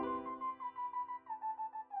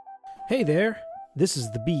Hey there, this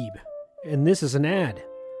is the Beeb, and this is an ad.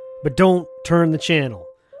 But don't turn the channel.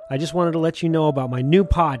 I just wanted to let you know about my new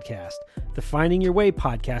podcast, the Finding Your Way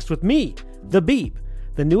podcast with me, the Beeb,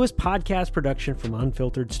 the newest podcast production from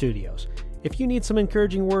Unfiltered Studios. If you need some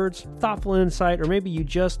encouraging words, thoughtful insight, or maybe you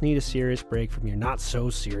just need a serious break from your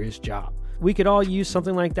not-so-serious job, we could all use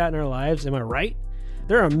something like that in our lives, am I right?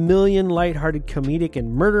 There are a million lighthearted comedic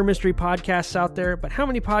and murder mystery podcasts out there, but how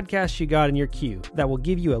many podcasts you got in your queue that will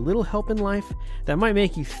give you a little help in life, that might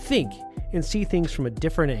make you think and see things from a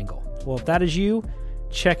different angle? Well, if that is you,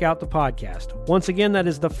 check out the podcast. Once again, that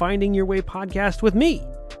is the Finding Your Way podcast with me,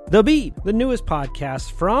 The Beeb, the newest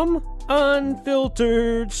podcast from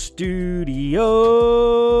Unfiltered Studio.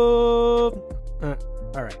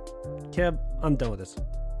 All right, Keb, I'm done with this.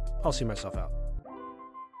 I'll see myself out.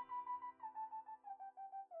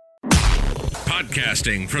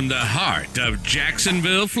 Podcasting from the heart of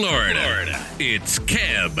Jacksonville, Florida. It's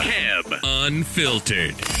Keb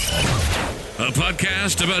Unfiltered. A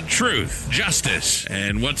podcast about truth, justice,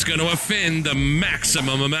 and what's going to offend the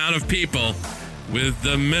maximum amount of people with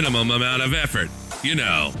the minimum amount of effort. You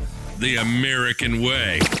know, the American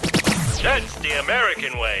way. That's the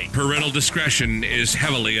American way. Parental discretion is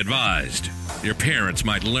heavily advised. Your parents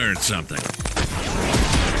might learn something.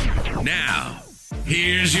 Now,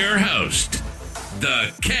 here's your host,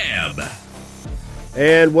 the Keb.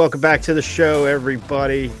 And welcome back to the show,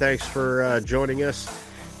 everybody. Thanks for joining us,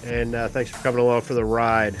 and thanks for coming along for the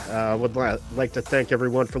ride. I would like to thank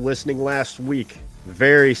everyone for listening last week.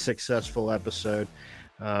 Very successful episode,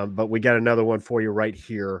 but we got another one for you right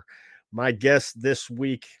here. My guest this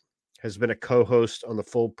week has been a co-host on the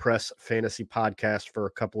Full Press Fantasy Podcast for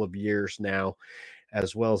a couple of years now,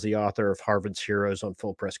 as well as the author of Harvard's Heroes on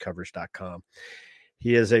FullPressCovers.com.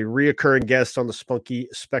 He is a reoccurring guest on the Spunky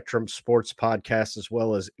Spectrum Sports Podcast, as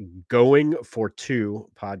well as Going for Two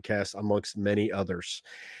podcast, amongst many others.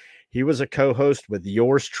 He was a co-host with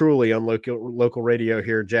yours truly on local radio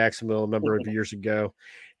here in Jacksonville a number of years ago.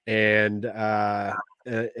 And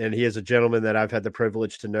he is a gentleman that I've had the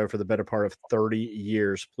privilege to know for the better part of 30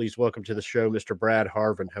 years. Please welcome to the show, Mr. Brad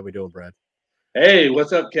Harvin. How we doing, Brad? Hey,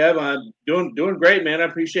 what's up, Kev? I'm doing great, man. I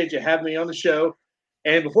appreciate you having me on the show.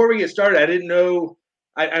 And before we get started, I didn't know.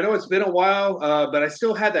 I know it's been a while, but I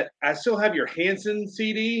still have your Hanson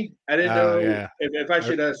CD. I didn't know if I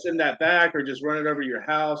should send that back or just run it over to your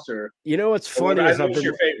house, or what's funny is what's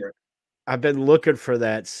your favorite? I've been looking for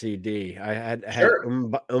that CD. I had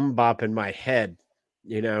Mbop in my head,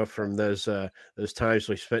 from those times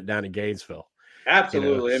we spent down in Gainesville.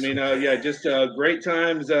 Absolutely. Just great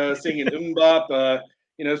times singing Mbop.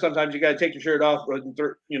 Sometimes you got to take your shirt off,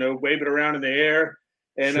 wave it around in the air.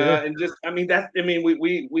 And sure.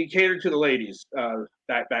 We catered to the ladies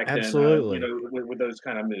back Absolutely. then, with those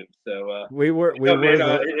kind of moves. So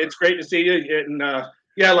it's great to see you. And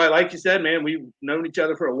like you said, man, we've known each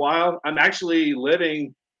other for a while. I'm actually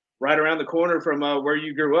living right around the corner from where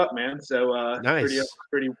you grew up, man. So nice,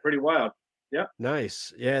 pretty wild. Yeah,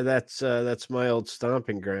 nice. Yeah, that's my old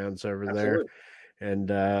stomping grounds over Absolutely. there. And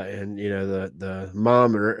the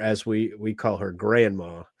mom, or as we call her,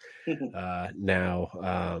 grandma.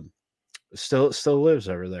 Now still lives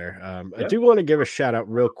over there. I do want to give a shout out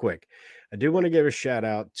real quick. I do want to give a shout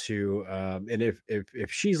out to and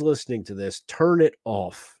if she's listening to this, turn it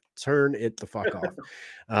the fuck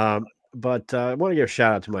off. But I want to give a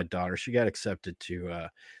shout out to my daughter. She got accepted to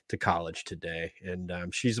college today, and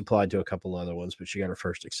she's applied to a couple other ones, but she got her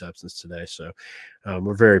first acceptance today. So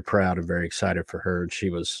we're very proud and very excited for her. And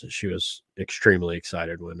she was extremely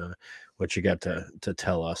excited when she got to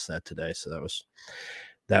tell us that today. So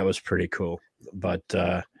that was pretty cool. But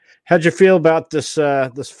how'd you feel about this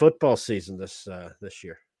football season this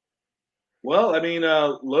year? Well,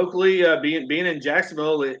 locally, being in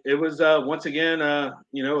Jacksonville, it was once again, a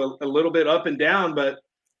little bit up and down. But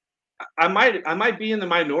I might be in the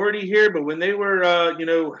minority here. But when they were,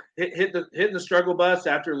 hitting the struggle bus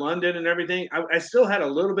after London and everything, I still had a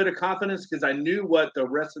little bit of confidence because I knew what the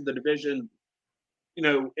rest of the division,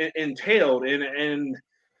 entailed. And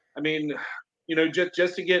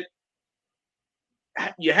just to get,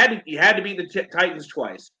 you had to beat the Titans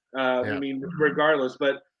twice. Regardless,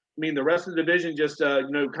 but. The rest of the division just,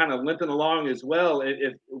 kind of limping along as well.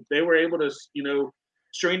 If they were able to,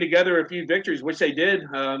 string together a few victories, which they did,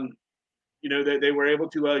 they were able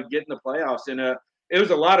to get in the playoffs. And it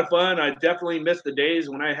was a lot of fun. I definitely missed the days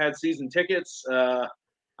when I had season tickets.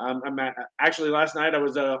 Actually, last night I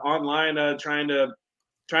was online trying to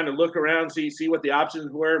look around, see what the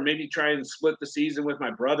options were. Maybe try and split the season with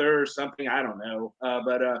my brother or something. I don't know.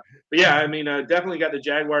 But yeah, definitely got the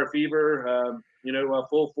Jaguar fever.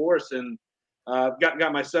 Full force. And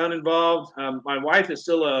got my son involved. My wife is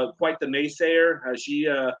still quite the naysayer.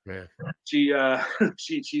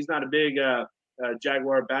 She's not a big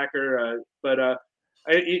Jaguar backer, but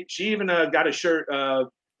she even got a shirt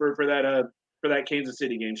for that Kansas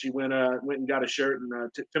City game. She went and got a shirt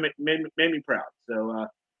and made me proud. So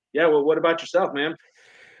yeah. Well, what about yourself, man?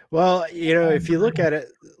 Well, if you look at it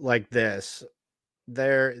like this,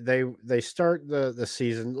 they start the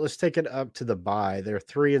season. Let's take it up to the bye. They're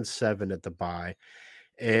 3-7 at the bye,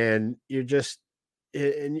 and you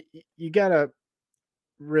gotta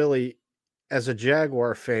really, as a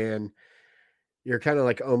Jaguar fan, you're kind of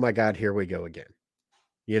like, oh my God, here we go again.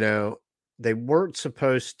 They weren't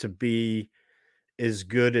supposed to be as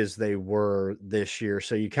good as they were this year,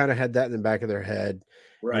 so you kind of had that in the back of their head,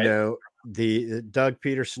 right? The Doug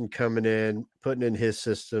Peterson coming in, putting in his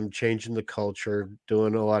system, changing the culture,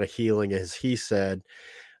 doing a lot of healing, as he said.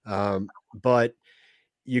 But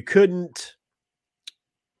you couldn't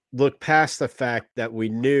look past the fact that we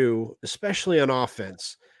knew, especially on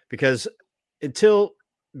offense, because until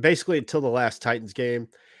the last Titans game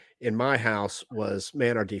in my house was,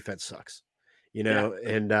 man, our defense sucks.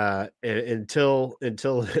 And until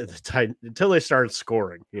they started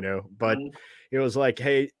scoring, but it was like,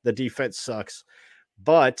 hey, the defense sucks.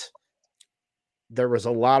 But there was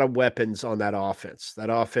a lot of weapons on that offense. That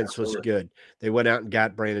offense was good. They went out and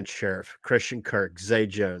got Brandon Sheriff, Christian Kirk, Zay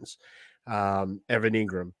Jones, Evan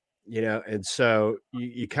Ingram, and so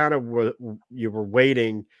you kind of were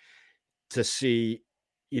waiting to see.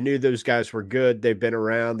 You knew those guys were good. They've been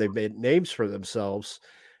around. They've made names for themselves.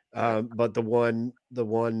 But the one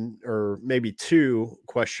or maybe two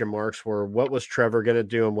question marks were, what was Trevor going to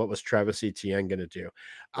do and what was Travis Etienne going to do?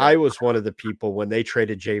 I was one of the people when they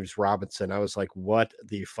traded James Robinson. I was like, what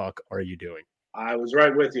the fuck are you doing? I was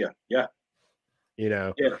right with you. Yeah.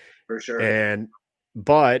 Yeah, for sure.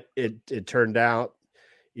 But it turned out,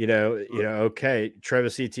 okay,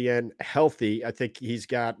 Travis Etienne healthy. I think he's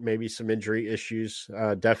got maybe some injury issues,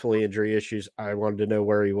 definitely injury issues. I wanted to know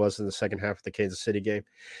where he was in the second half of the Kansas City game.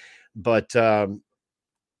 But, can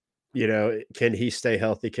he stay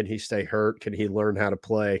healthy? Can he stay hurt? Can he learn how to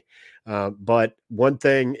play? But one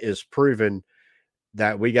thing is proven,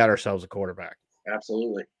 that we got ourselves a quarterback.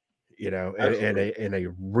 Absolutely. And a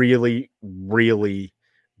really, really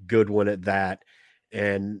good one at that.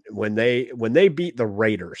 And when they beat the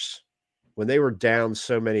Raiders, when they were down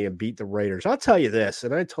so many and beat the Raiders, I'll tell you this,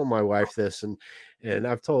 and I told my wife this, and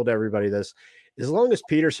I've told everybody this, as long as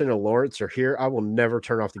Peterson and Lawrence are here, I will never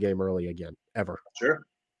turn off the game early again, ever. Sure.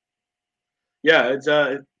 Yeah, it's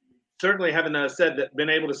certainly haven't been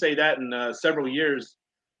able to say that in several years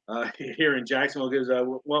here in Jacksonville, because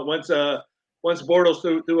once Bortles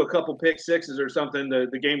threw a couple pick sixes or something,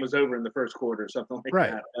 the game was over in the first quarter or something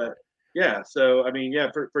like that. Yeah, so I mean,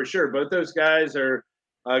 for sure, both those guys are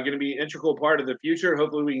going to be an integral part of the future.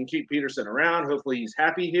 Hopefully, we can keep Peterson around. Hopefully, he's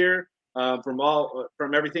happy here. From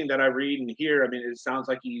everything that I read and hear, I mean, it sounds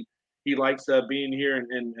like he likes being here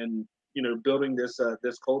and building this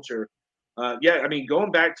culture. I mean,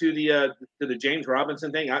 going back to the James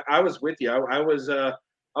Robinson thing, I was with you. I was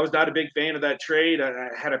not a big fan of that trade. I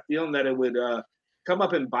had a feeling that it would come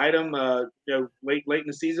up and bite him, late in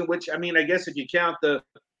the season. Which, I mean, I guess if you count the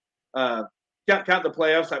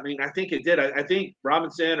playoffs, I mean, I think it did. I think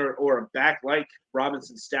Robinson or a back like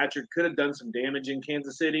Robinson's stature could have done some damage in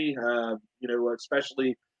Kansas City.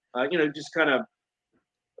 Especially, just kind of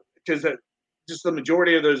because just the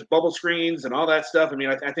majority of those bubble screens and all that stuff. I mean,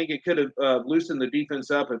 I think it could have loosened the defense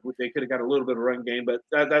up if they could have got a little bit of run game. But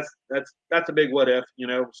that's a big what if,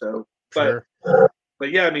 So, sure.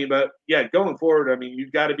 But yeah, I mean, going forward, I mean,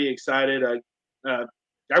 you've got to be excited.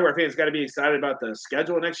 Jaguar fans got to be excited about the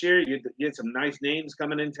schedule next year. You get some nice names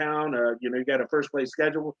coming in town. You got a first place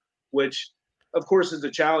schedule, which of course is a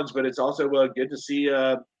challenge, but it's also good to see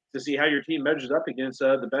how your team measures up against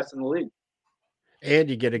the best in the league.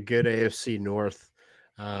 And you get a good AFC North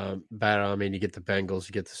battle. I mean, you get the Bengals,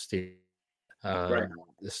 you get the Steelers. Right.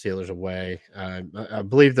 The Steelers away. I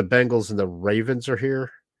believe the Bengals and the Ravens are here,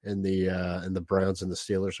 and the Browns and the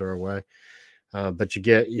Steelers are away. But you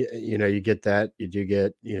get, you get that. You do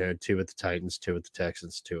get, 2 with the Titans, 2 with the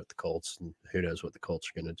Texans, 2 with the Colts, and who knows what the Colts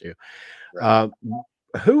are going to do. Right.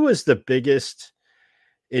 Who was the biggest,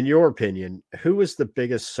 in your opinion, who was the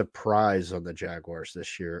biggest surprise on the Jaguars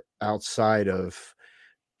this year outside of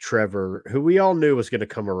Trevor, who we all knew was going to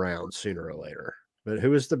come around sooner or later? But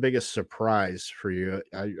who was the biggest surprise for you?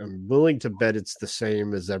 I'm willing to bet it's the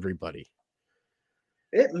same as everybody.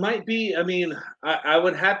 It might be. I mean, I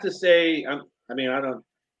would have to say. I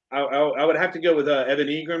would have to go with Evan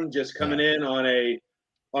Ingram just coming in on a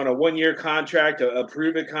on a 1-year contract, a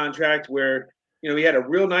prove-it contract where, he had a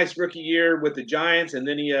real nice rookie year with the Giants, and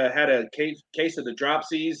then he had a case of the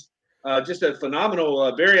dropsies. Just a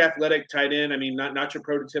phenomenal, very athletic tight end. I mean, not your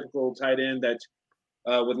prototypical tight end that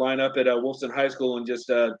would line up at Wilson High School and just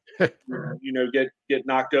get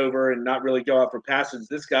knocked over and not really go out for passes.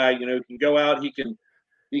 This guy, can go out. He can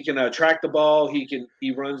track the ball.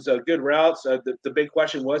 He runs good routes. The big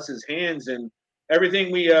question was his hands, and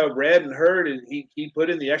everything we read and heard, and he put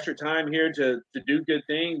in the extra time here to do good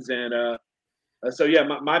things. And so yeah,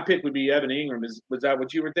 my pick would be Evan Ingram. Was that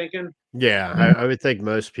what you were thinking? Yeah, I would think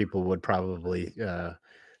most people would probably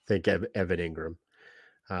think Evan Ingram.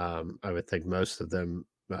 I would think most of them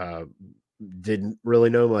didn't really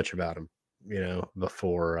know much about him,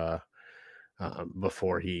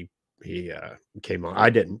 before he came on. I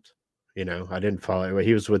didn't follow.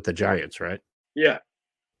 He was with the Giants, right? Yeah.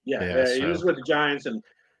 So. He was with the Giants, and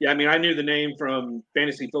I mean, I knew the name from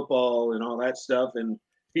fantasy football and all that stuff, and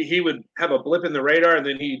he would have a blip in the radar, and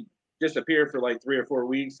then he'd disappear for like 3 or 4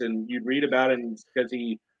 weeks, and you'd read about it because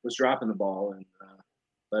he was dropping the ball. And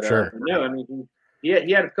sure. No, I mean, he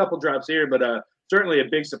had a couple drops here, but certainly a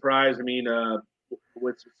big surprise. I mean,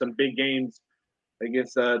 with some big games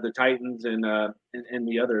against the Titans and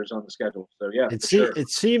the others on the schedule. So yeah, it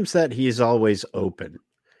seems that he's always open.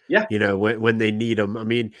 Yeah, when they need him. I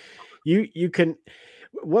mean, you can.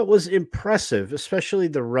 What was impressive, especially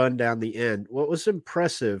the run down the end, what was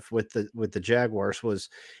impressive with the Jaguars was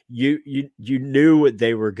you knew what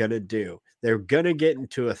they were going to do. They're going to get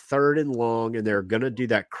into a 3rd and long, and they're going to do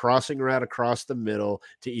that crossing route across the middle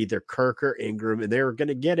to either Kirk or Ingram, and they were going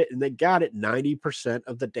to get it, and they got it 90%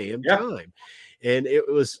 of the damn time. And it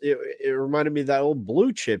reminded me of that old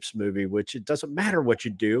Blue Chips movie, which it doesn't matter what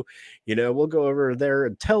you do. We'll go over there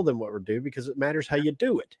and tell them what we're doing because it matters how you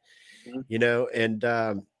do it. And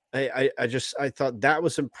I thought that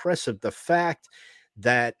was impressive. The fact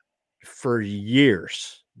that for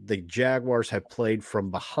years the Jaguars have played from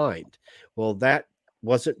behind. Well, that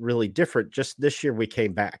wasn't really different. Just this year we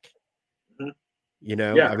came back. I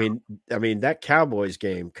mean that Cowboys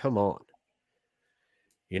game, come on.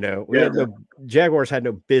 Jaguars had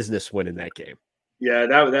no business winning that game. Yeah,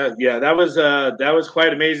 that was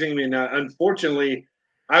quite amazing. I mean, unfortunately,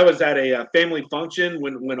 I was at a family function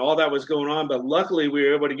when all that was going on, but luckily we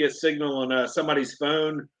were able to get signal on somebody's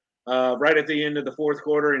phone right at the end of the 4th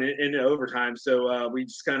quarter and into overtime. So we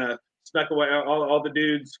just kind of snuck away. All the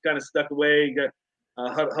dudes kind of stuck away, got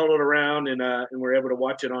huddled around, and we're able to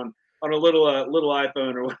watch it on a little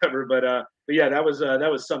iPhone or whatever. But yeah, that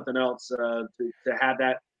was something else to have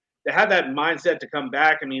that. To have that mindset to come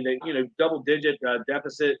back. I mean, double-digit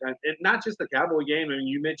deficit, and not just the Cowboy game. I mean,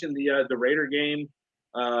 you mentioned the Raider game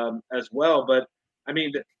as well, but I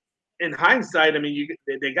mean, in hindsight, I mean,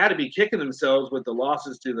 they got to be kicking themselves with the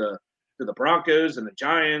losses to the Broncos and the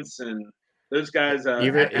Giants and those guys.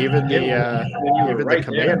 Even the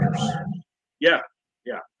Commanders. Yeah.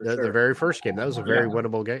 The very first game, that was a very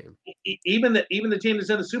winnable game. Even the team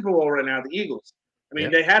that's in the Super Bowl right now, the Eagles. I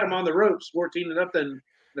mean, they had them on the ropes, 14-0.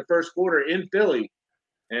 The first quarter in Philly,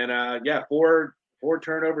 and 4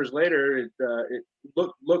 turnovers later, it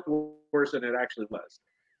looked worse than it actually was.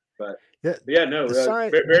 But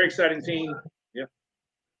very exciting team. Yeah,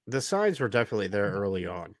 the signs were definitely there early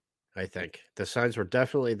on. I think the signs were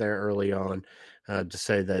definitely there early on to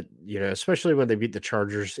say that especially when they beat the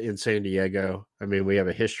Chargers in San Diego. I mean, we have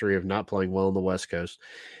a history of not playing well on the West Coast.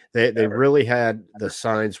 They really had the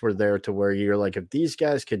signs were there to where you're like, if these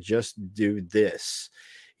guys could just do this.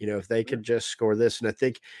 If they could just score this. And I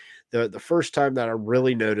think the first time that I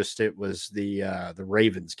really noticed it was the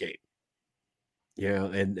Ravens game.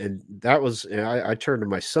 And that was, I turned to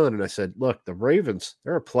my son and I said, look, the Ravens,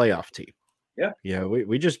 they're a playoff team. Yeah.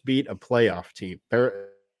 We just beat a playoff team,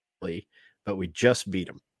 barely, but we just beat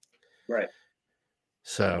them. Right.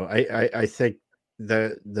 So I think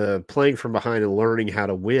the playing from behind and learning how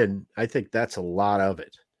to win, I think that's a lot of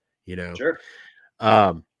it, Sure.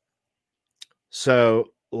 So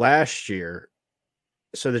last year,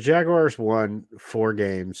 the Jaguars won 4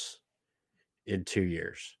 games in 2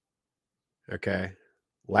 years. Okay.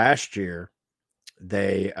 Last year,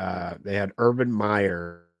 they had Urban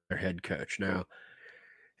Meyer, their head coach. Now,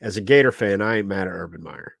 as a Gator fan, I ain't mad at Urban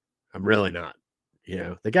Meyer. I'm really not.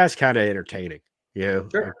 The guy's kind of entertaining.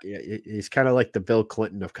 Sure. He's kind of like the Bill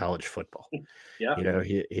Clinton of college football. Yeah.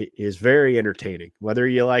 He is very entertaining, whether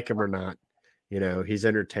you like him or not. He's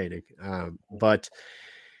entertaining. But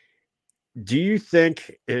do you think,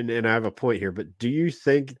 and I have a point here, but do you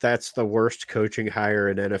think that's the worst coaching hire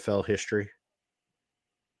in NFL history?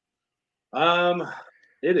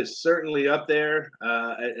 It is certainly up there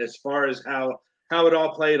as far as how how it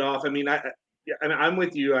all played off. I mean, I'm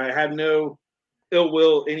with you. I have no ill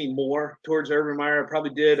will anymore towards Urban Meyer. I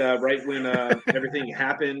probably did right when everything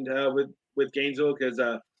happened with Gainesville, because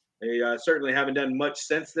they certainly haven't done much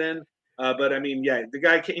since then. But I mean, yeah, the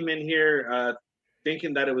guy came in here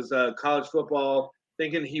thinking that it was college football,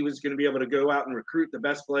 thinking he was going to be able to go out and recruit the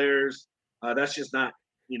best players. That's just not,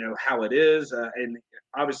 how it is. And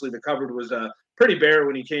obviously the cupboard was pretty bare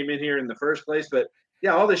when he came in here in the first place. But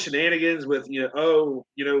yeah, all the shenanigans with,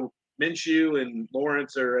 Minshew and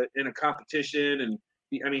Lawrence are in a competition.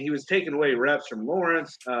 And he was taking away reps from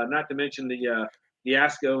Lawrence, not to mention the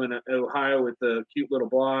fiasco in Ohio with the cute little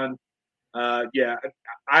blonde.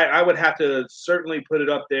 I would have to certainly put it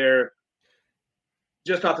up there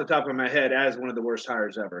just off the top of my head as one of the worst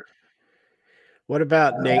hires ever. What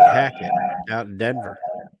about Nate Hackett out in Denver?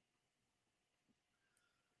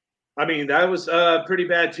 I mean, that was pretty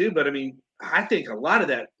bad too. But I mean, I think a lot of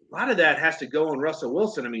that has to go on Russell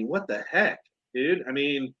Wilson. I mean, what the heck, dude? I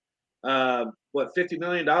mean, $50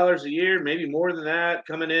 million a year, maybe more than that,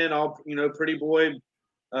 coming in all pretty boy,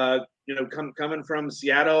 coming from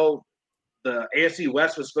Seattle. The AFC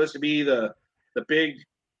West was supposed to be the big,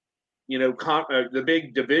 the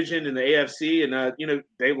big division in the AFC, and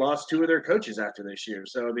they lost two of their coaches after this year.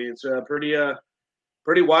 So I mean, it's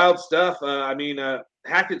pretty wild stuff.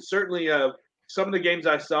 Hackett certainly. Some of the games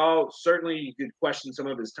I saw, certainly you could question some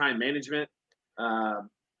of his time management.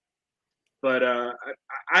 But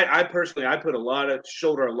I personally, I put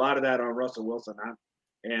shoulder a lot of that on Russell Wilson.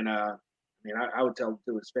 I would tell him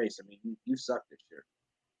to his face. I mean, you suck this year.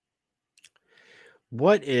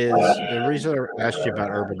 What is the reason I asked you about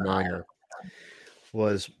Urban Meyer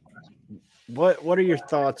was what are your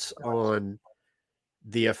thoughts on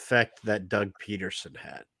the effect that Doug Peterson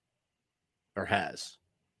had or has?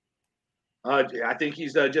 I think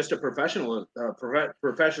he's just a professional.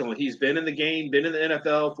 Professional. He's been in the game, been in the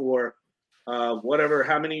NFL for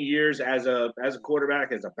how many years as a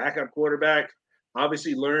quarterback, as a backup quarterback.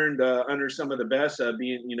 Obviously, learned under some of the best,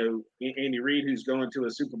 being Andy Reid, who's going to a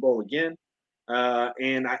Super Bowl again.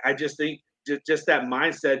 And I just think just that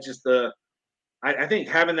mindset, I think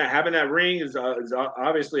having that ring is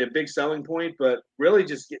obviously a big selling point, but really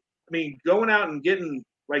going out and getting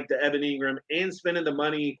like the Evan Ingram and spending the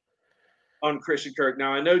money on Christian Kirk.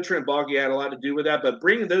 Now, I know Trent Baalke had a lot to do with that, but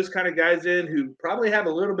bringing those kind of guys in who probably have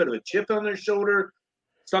a little bit of a chip on their shoulder,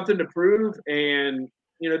 something to prove, and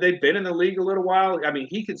they've been in the league a little while. I mean,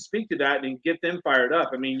 he can speak to that and get them fired up.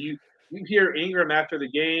 I mean, you hear Ingram after the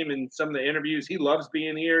game and some of the interviews. He loves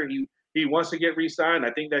being here. He wants to get re-signed.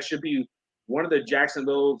 I think that should be one of the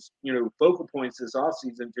Jacksonville's focal points this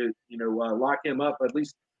offseason to lock him up at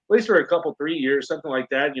least for a couple 3 years, something like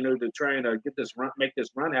that. To try and make this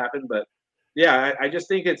run happen. But yeah, I just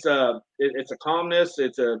think it's a calmness,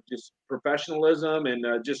 it's a just professionalism, and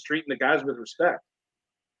just treating the guys with respect.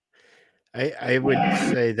 I would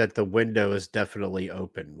say that the window is definitely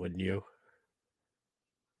open, wouldn't you?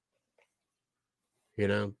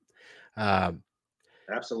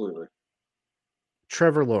 Absolutely.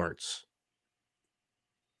 Trevor Lawrence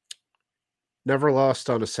never lost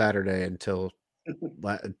on a Saturday until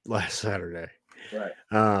last Saturday. Right.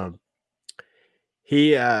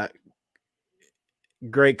 He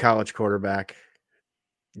great college quarterback.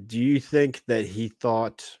 Do you think that he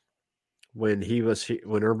thought when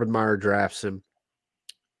Urban Meyer drafts him,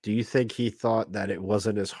 do you think he thought that it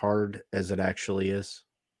wasn't as hard as it actually is?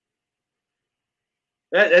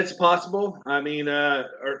 That's possible. I mean,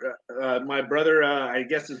 my brother, I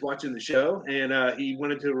guess, is watching the show, and he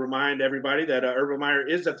wanted to remind everybody that Urban Meyer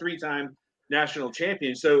is a 3-time national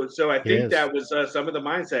champion. So I think that was some of the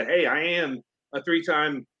mindset. Hey, I am a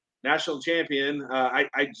 3-time national champion.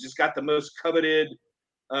 I just got the most coveted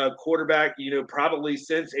quarterback, probably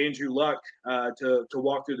since Andrew Luck to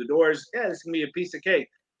walk through the doors. Yeah, this can be a piece of cake.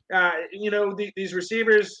 These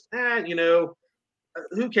receivers,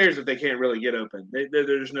 who cares if they can't really get open?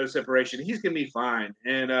 There's no separation. He's going to be fine.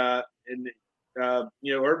 And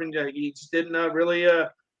Urban, he just didn't really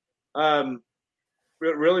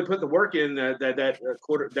put the work in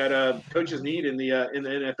that coaches need in the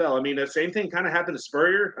NFL. I mean, the same thing kind of happened to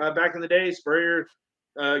Spurrier back in the day. Spurrier,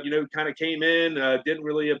 kind of came in, didn't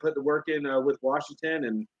really put the work in with Washington,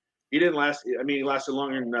 and he didn't last. I mean, he lasted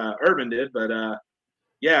longer than Urban did, but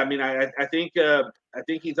yeah, I mean, I think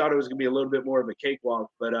he thought it was going to be a little bit more of a cakewalk,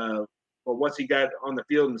 but once he got on the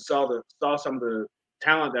field and saw some of the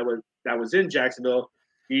talent that was in Jacksonville,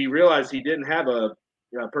 he realized he didn't have a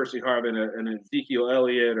Percy Harvin, an Ezekiel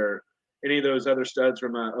Elliott, or any of those other studs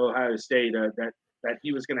from Ohio State that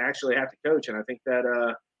he was going to actually have to coach, and I think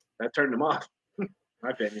that turned him off. My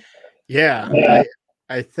opinion. Yeah,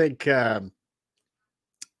 I think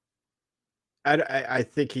I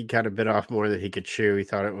think he kind of bit off more than he could chew. He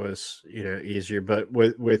thought it was, easier. But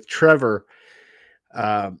with Trevor,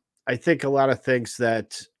 I think a lot of things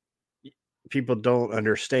that people don't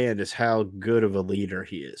understand is how good of a leader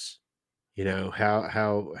he is.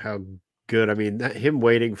 How good. I mean, him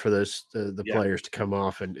waiting for the players to come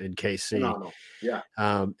off in KC. Phenomenal. Yeah.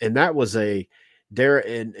 And that was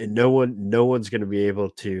and no one's going to be able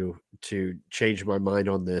to change my mind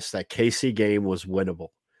on this. That KC game was winnable.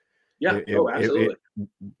 Yeah. Absolutely.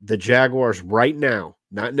 The Jaguars right now,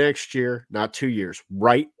 not next year, not 2 years,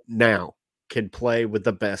 right now can play with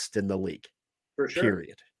the best in the league. For sure.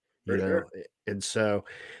 Period. Sure. And so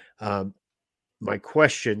my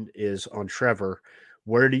question is on Trevor.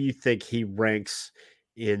 Where do you think he ranks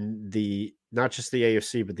in not just the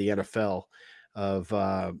AFC, but the NFL of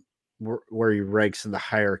where he ranks in the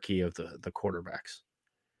hierarchy of the quarterbacks?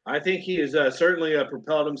 I think he has certainly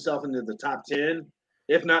propelled himself into the top 10,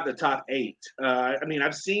 if not the top 8. I mean,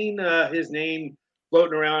 I've seen his name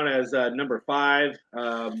floating around as number 5,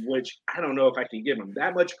 which I don't know if I can give him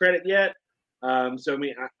that much credit yet. So, I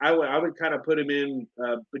mean, I would kind of put him in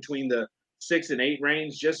between the 6 and 8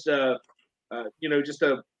 range, just a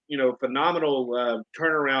phenomenal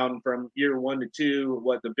turnaround from year 1 to 2.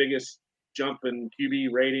 What the biggest jump in QB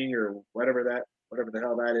rating or whatever the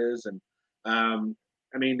hell that is, and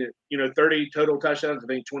I mean, 30 total touchdowns. I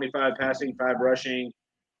think 25 passing, 5 rushing.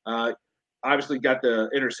 Obviously got the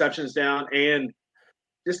interceptions down, and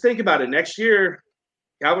just think about it. Next year,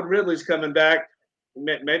 Calvin Ridley's coming back.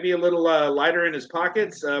 Maybe a little lighter in his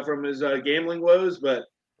pockets from his gambling woes, but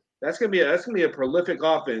that's gonna be a prolific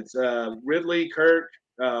offense. Ridley, Kirk,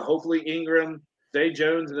 hopefully Ingram, Zay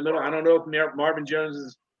Jones in the middle. I don't know if Marvin Jones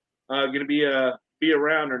is going to be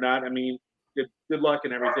around or not. I mean, good luck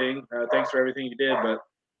and everything. Thanks for everything you did, but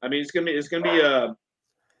I mean, it's gonna be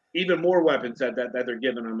even more weapons that they're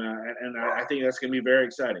giving him, and I think that's gonna be very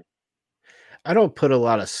exciting. I don't put a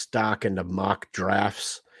lot of stock into mock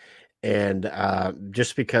drafts. And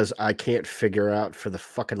just because I can't figure out for the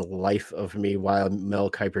fucking life of me why Mel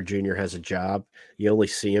Kiper Jr. has a job, you only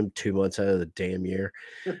see him 2 months out of the damn year.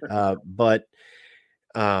 But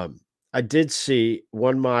I did see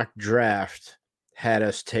one mock draft had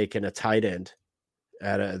us taking a tight end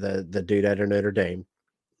at the dude out of Notre Dame.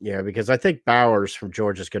 Yeah, because I think Bowers from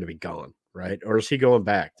Georgia is going to be gone, right? Or is he going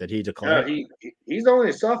back? Did he declare? He's only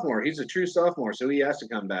a sophomore. He's a true sophomore, so he has to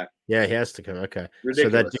come back. Yeah, he has to come. Okay.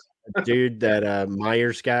 Ridiculous. So that dude, that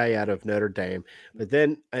Myers guy out of Notre Dame. But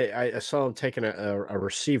then I saw him taking a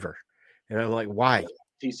receiver, and I'm like, why?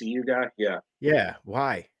 TCU guy? Yeah. Yeah,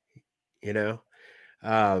 why? I don't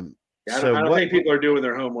think people are doing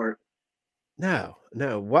their homework. No.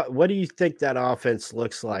 What do you think that offense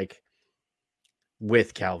looks like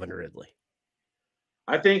with Calvin Ridley?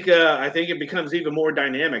 I think it becomes even more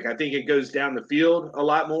dynamic. I think it goes down the field a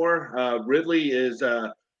lot more. Ridley is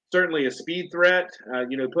certainly a speed threat. I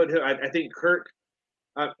think Kirk,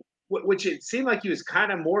 which it seemed like he was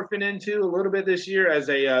kind of morphing into a little bit this year as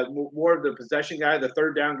a more of the possession guy, the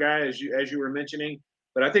third down guy, as you were mentioning.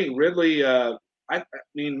 But I think Ridley,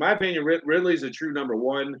 in my opinion, Ridley's a true number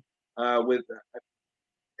 1.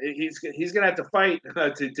 He's going to have to fight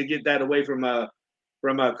to get that away from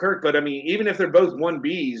Kirk. But I mean, even if they're both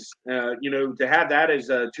 1Bs, to have that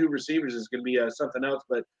as 2 receivers is going to be something else.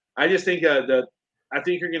 But I just think I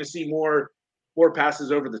think you're going to see more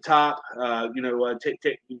passes over the top.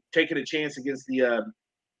 Taking a chance against the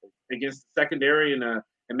secondary and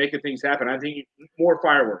making things happen. I think more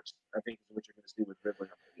fireworks. I think is what you're going to see with Ridley on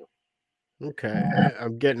the field. Okay,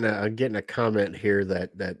 I'm getting a comment here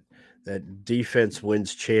that defense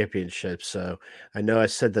wins championships. So I know I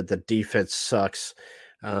said that the defense sucks.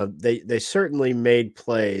 They certainly made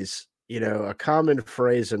plays. A common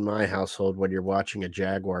phrase in my household when you're watching a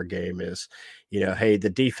Jaguar game is, hey, the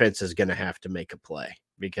defense is going to have to make a play,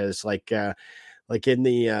 because like in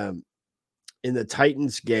the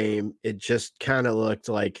Titans game, it just kind of looked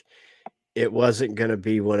like it wasn't going to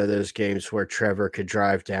be one of those games where Trevor could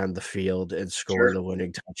drive down the field and score the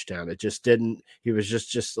winning touchdown. It just didn't. He was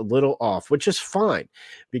just a little off, which is fine,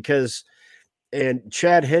 because and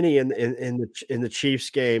Chad Henne in the Chiefs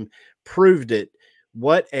game proved it.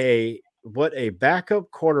 What a backup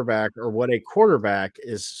quarterback, or what a quarterback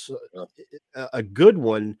is, a good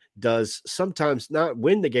one does sometimes not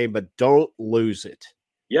win the game, but don't lose it.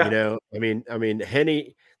 Yeah. I mean,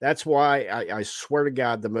 Henne. That's why I swear to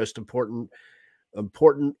God, the most important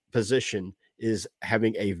position is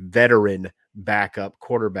having a veteran backup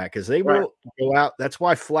quarterback, because they won't go out. That's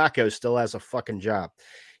why Flacco still has a fucking job,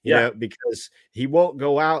 because he won't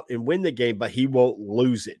go out and win the game, but he won't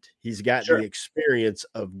lose it. He's got the experience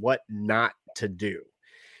of what not to do.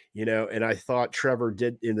 and I thought Trevor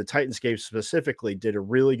did in the Titans game specifically did a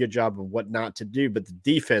really good job of what not to do, but the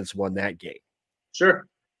defense won that game. Sure.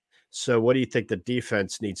 So what do you think the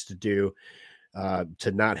defense needs to do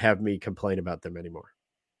to not have me complain about them anymore?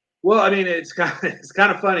 Well, I mean, it's kind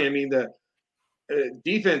of funny. I mean, the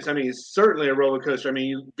defense, I mean, is certainly a roller coaster. I mean,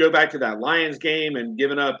 you go back to that Lions game and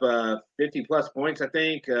giving up 50-plus points, I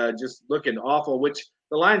think, just looking awful, which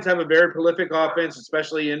the Lions have a very prolific offense,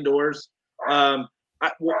 especially indoors.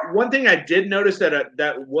 One thing I did notice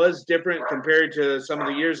that was different compared to some of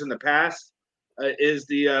the years in the past is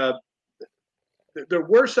there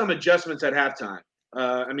were some adjustments at halftime.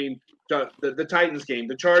 I mean, the Titans game,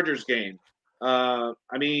 the Chargers game.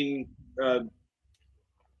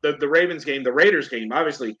 The Ravens game, the Raiders game.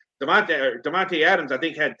 Obviously, Davante Adams, I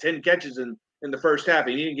think, had 10 catches in the first half.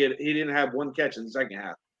 He didn't have one catch in the second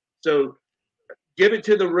half. So give it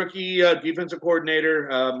to the rookie defensive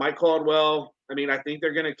coordinator, Mike Caldwell. I mean, I think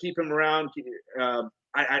they're going to keep him around.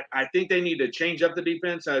 I think they need to change up the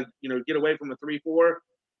defense. Get away from a 3-4.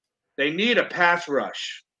 They need a pass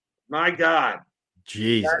rush. My God,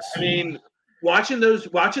 Jesus! I mean, watching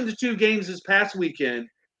the two games this past weekend.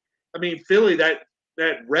 I mean, Philly, that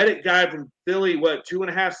Reddick guy from Philly,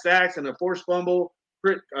 2.5 sacks and a forced fumble.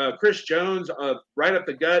 Chris Jones, right up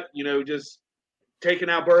the gut. Just taking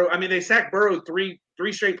out Burrow. I mean, they sacked Burrow three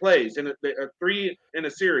straight plays and 3 in a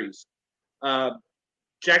series.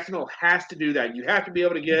 Jacksonville has to do that. You have to be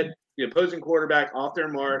able to get the opposing quarterback off their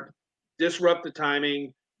mark, disrupt the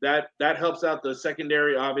timing. That helps out the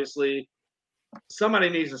secondary, obviously. Somebody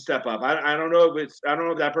needs to step up. I don't know if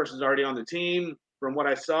that person's already on the team. From what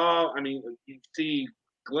I saw, I mean, you see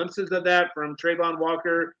glimpses of that from Trayvon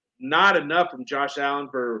Walker. Not enough from Josh Allen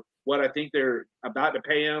for what I think they're about to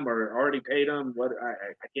pay him or already paid him. What I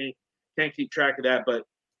can't keep track of that, but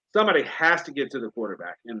somebody has to get to the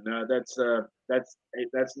quarterback, and that's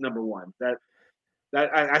number one.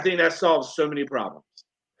 I think that solves so many problems.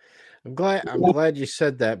 I'm glad you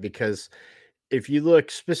said that, because if you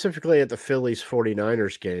look specifically at the Phillies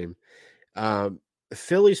 49ers game,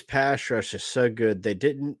 Phillies pass rush is so good.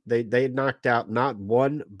 They knocked out not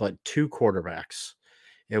one, but 2 quarterbacks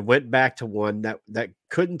and went back to one that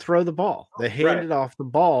couldn't throw the ball. They handed off the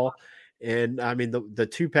ball. And I mean, the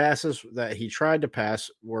 2 passes that he tried to pass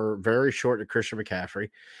were very short to Christian McCaffrey.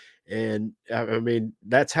 And I mean,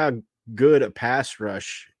 that's how good a pass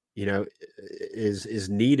rush, is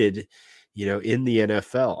needed, in the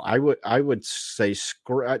NFL. I would say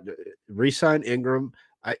re-sign Ingram.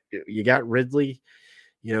 You got Ridley,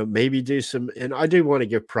 maybe do some, and I do want to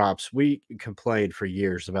give props. We complained for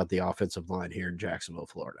years about the offensive line here in Jacksonville,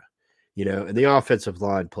 Florida, and the offensive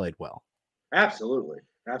line played well. Absolutely.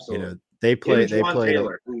 They played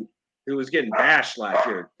Taylor, who was getting bashed last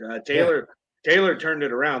year. Taylor turned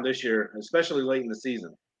it around this year, especially late in the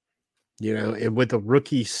season. And with a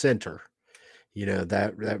rookie center,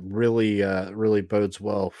 that really bodes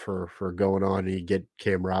well for going on, and you get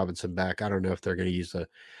Cam Robinson back. I don't know if they're going to use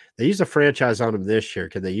they use a franchise on him this year.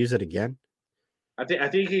 Can they use it again? I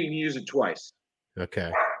think you can use it twice.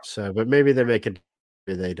 Okay. So, but maybe they make it,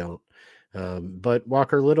 they don't. But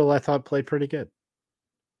Walker Little, I thought, played pretty good.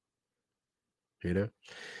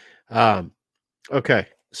 Okay.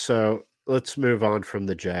 So let's move on from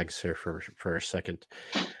the Jags here for a second.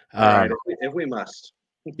 All right, if we must.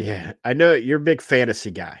 Yeah, I know you're a big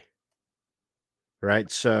fantasy guy,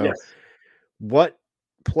 right? So yes. What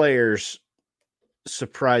players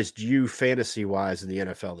surprised you fantasy-wise in the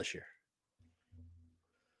NFL this year?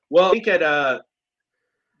 Well, I think there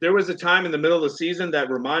was a time in the middle of the season that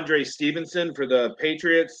Ramondre Stevenson for the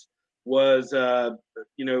Patriots was, was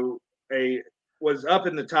up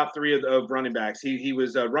in the top 3 of running backs. He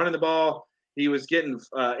was running the ball. He was getting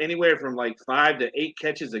anywhere from like 5 to 8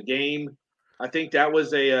 catches a game. I think that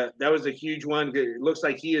was a huge one. It looks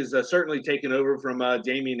like he is certainly taken over from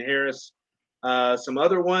Damian Harris. Some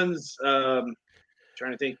other ones,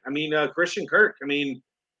 trying to think. I mean, Christian Kirk. I mean,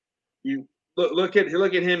 you look at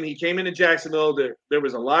him. He came into Jacksonville. There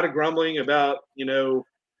was a lot of grumbling about him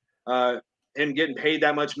getting paid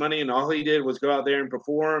that much money, and all he did was go out there and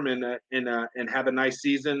perform and have a nice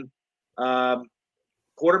season.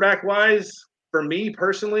 Quarterback wise, for me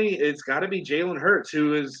personally, it's got to be Jalen Hurts,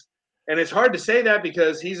 who is. And it's hard to say that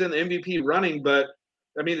because he's in the MVP running, but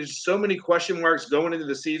I mean, there's so many question marks going into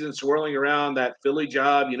the season, swirling around that Philly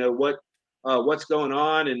job. What's going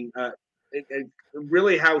on, and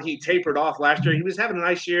really how he tapered off last year. He was having a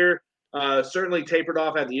nice year, certainly tapered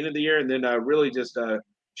off at the end of the year, and then really just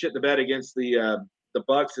shit the bed against the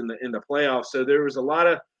Bucs in the playoffs. So there was a lot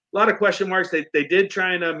of question marks. They did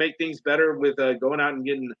try and make things better with going out and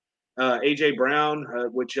getting AJ Brown,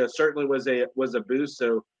 which certainly was a boost.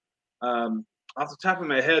 So. Off the top of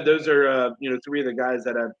my head, those are three of the guys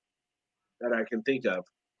that I can think of.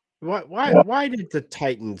 Why did the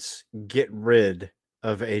Titans get rid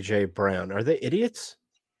of AJ Brown? Are they idiots?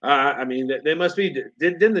 I mean, they must be.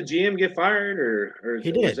 Didn't the GM get fired, or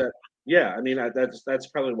he did? that, yeah, I mean, that's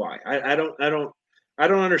probably why. I don't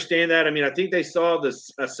understand that. I mean, I think they saw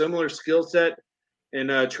a similar skill set in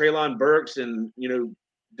Treylon Burks, and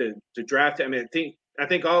the draft. I mean, I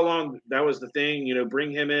think all along that was the thing.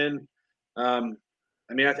 Bring him in. I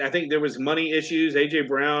mean, I think there was money issues. AJ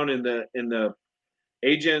Brown and the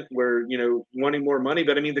agent were wanting more money,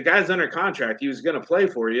 but I mean, the guy's under contract. He was going to play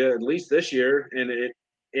for you at least this year,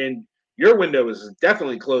 and your window is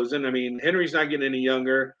definitely closing. I mean, Henry's not getting any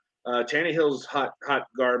younger. Tannehill's hot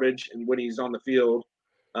garbage, and when he's on the field,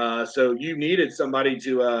 so you needed somebody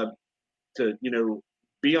to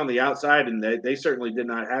be on the outside, and they certainly did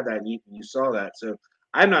not have that. And you saw that. So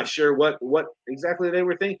I'm not sure what exactly they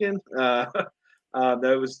were thinking. That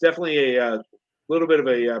was definitely a little bit of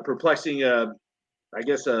a perplexing, I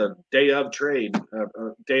guess, a day of trade,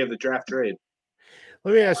 day of the draft trade.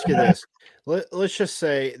 Let me ask you this. Let's just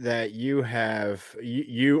say that you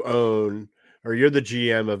own, or you're the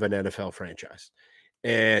GM of an NFL franchise,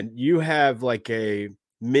 and you have like a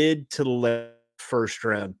mid to late first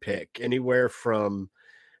round pick, anywhere from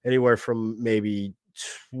maybe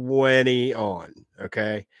 20 on.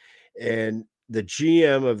 Okay. And the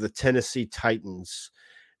GM of the Tennessee Titans,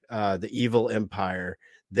 the evil empire,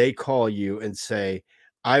 they call you and say,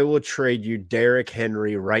 I will trade you Derrick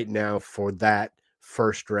Henry right now for that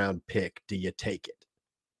first round pick. Do you take it?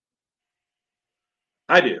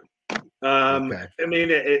 I do. Okay. I mean,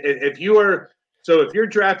 if you're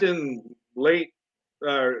drafting late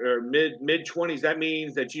or mid 20s, that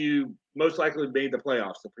means that you most likely made the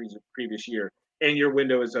playoffs the previous year and your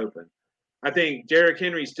window is open. I think Derrick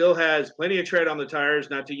Henry still has plenty of tread on the tires,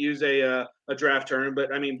 not to use a draft term,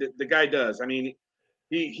 but I mean, the guy does. I mean,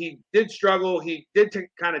 he did struggle. He did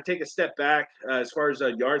kind of take a step back as far as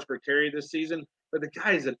yards per carry this season, but the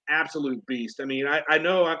guy is an absolute beast. I mean, I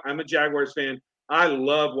know I'm a Jaguars fan. I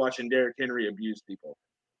love watching Derrick Henry abuse people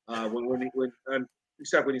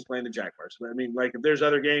except when he's playing the Jaguars. I mean, like if there's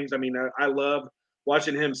other games, I mean, I love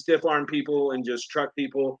watching him stiff arm people and just truck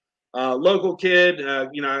people. Local kid,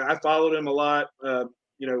 I followed him a lot,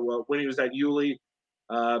 when he was at Yulee,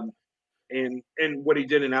 and what he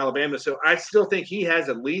did in Alabama. So I still think he has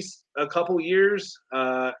at least a couple years.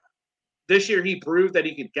 This year he proved that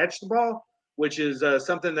he could catch the ball, which is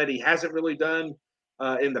something that he hasn't really done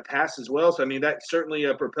in the past as well. So I mean, that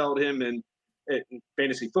certainly propelled him in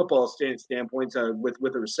fantasy football standpoints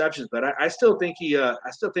with the receptions. But I still think he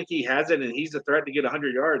has it, and he's a threat to get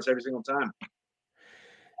 100 yards every single time.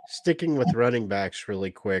 Sticking with running backs really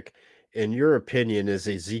quick, in your opinion, is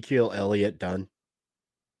Ezekiel Elliott done?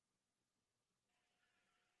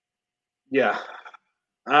 Yeah.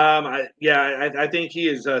 I think he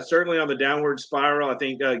is certainly on the downward spiral. I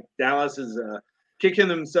think Dallas is kicking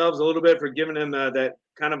themselves a little bit for giving him that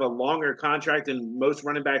kind of a longer contract than most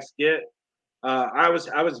running backs get. I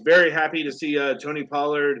was very happy to see Tony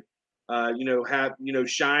Pollard,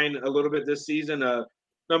 shine a little bit this season.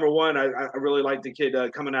 Number one, I really like the kid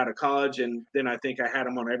coming out of college, and then I think I had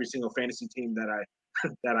him on every single fantasy team that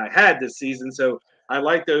I had this season. So I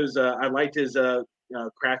like those. I liked his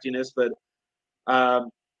craftiness, but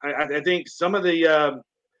I think some of the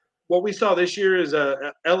what we saw this year is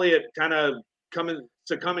Elliott kind of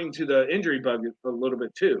succumbing to the injury bug a little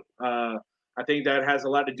bit too. I think that has a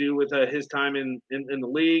lot to do with his time in the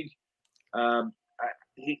league.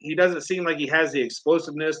 He doesn't seem like he has the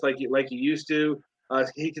explosiveness like he used to.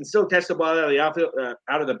 He can still catch the ball out of the outfield,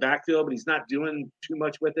 out of the backfield, but he's not doing too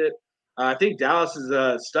much with it. I think Dallas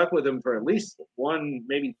is stuck with him for at least one,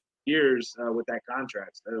 maybe years with that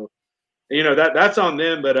contract. So, that's on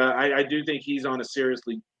them, but I do think he's on a serious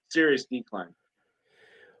decline.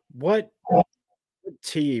 What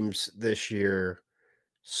teams this year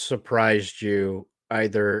surprised you,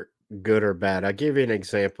 either good or bad? I'll give you an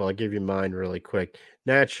example. I'll give you mine really quick.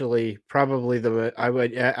 Naturally, probably I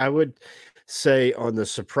would say on the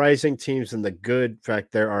surprising teams and the good, in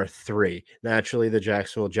fact, there are three. Naturally, the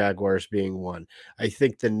Jacksonville Jaguars being one. I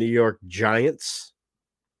think the New York Giants,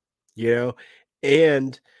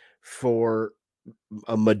 and for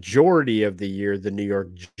a majority of the year, the New York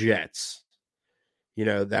Jets,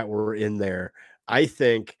 that were in there. I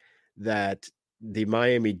think that the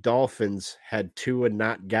Miami Dolphins, had Tua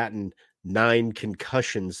not gotten 9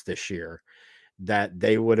 concussions this year, that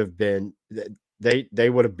they would have been they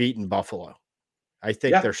would have beaten Buffalo. I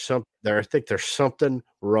think there's something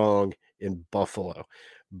wrong in Buffalo,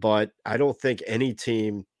 but I don't think any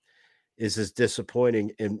team is as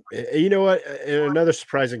disappointing. And you know what? And another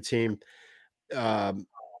surprising team, the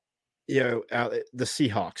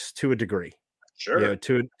Seahawks to a degree. Sure.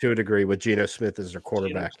 To a degree with Geno Smith as their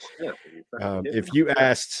quarterback. If you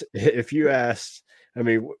asked, I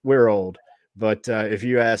mean, we're old, but if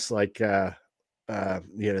you asked like,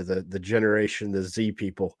 the generation, the Z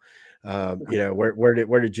people, where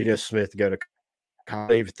did Geno Smith go to college? I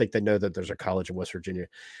don't even think they know that there's a college in West Virginia.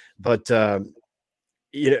 But,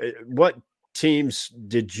 what teams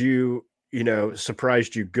did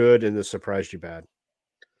surprised you good and surprised you bad?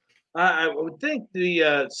 I would think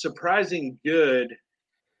the surprising good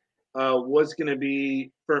was going to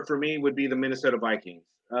be for me would be the Minnesota Vikings.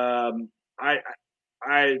 I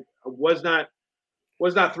was not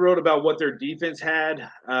thrilled about what their defense had,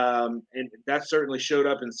 and that certainly showed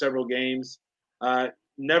up in several games.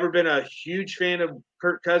 Never been a huge fan of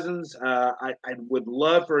Kirk Cousins. I would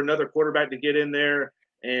love for another quarterback to get in there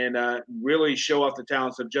and really show off the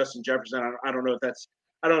talents of Justin Jefferson. I don't know if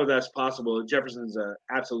that's possible. Jefferson's an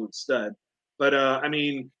absolute stud, but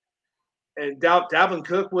and Dalvin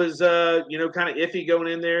Cook was kind of iffy going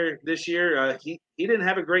in there this year. He didn't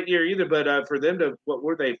have a great year either, but for them to, what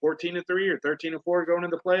were they, 14-3 or 13-4 going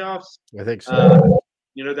into the playoffs? I think so.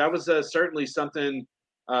 That was certainly something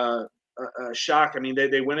a shock. I mean,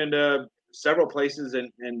 they went into several places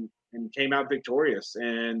and came out victorious,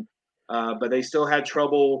 and but they still had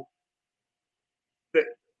trouble.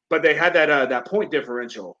 But they had that point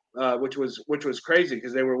differential, which was crazy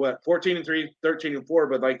because they were 14-3, 13-4,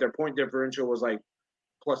 but like their point differential was like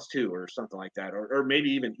 +2 or something like that, or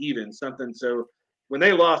maybe even something. So when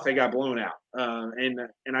they lost, they got blown out, and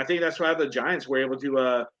I think that's why the Giants were able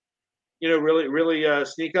to really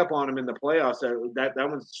sneak up on them in the playoffs. That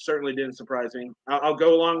one certainly didn't surprise me. I'll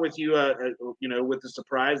go along with you, with the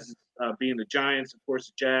surprise being the Giants, of course,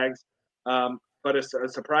 the Jags. But a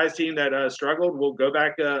surprise team that struggled will go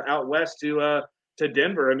back out west to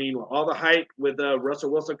Denver. I mean, all the hype with Russell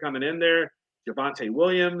Wilson coming in there, Javonte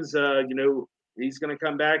Williams, he's going to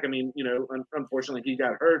come back. I mean, unfortunately he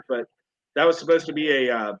got hurt, but that was supposed to be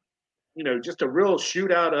a just a real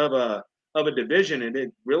shootout of a division, and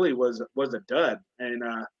it really was a dud. And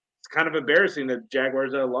it's kind of embarrassing that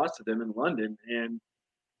Jaguars lost to them in London. And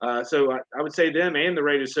so I would say them and the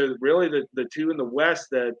Raiders. So really the two in the West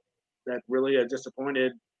that really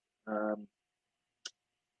disappointed,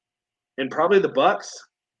 and probably the Bucks.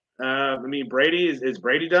 I mean, Brady is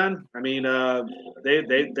Brady done? I mean,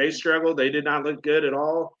 they struggled. They did not look good at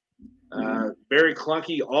all. Very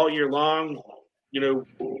clunky all year long.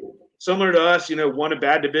 Similar to us. Won a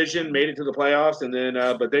bad division, made it to the playoffs, and then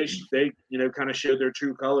but they kind of showed their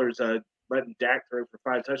true colors, letting Dak throw for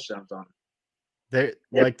 5 touchdowns on them.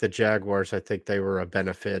 Like the Jaguars, I think they were a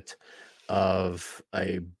benefit of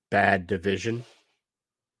a bad division,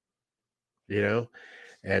 and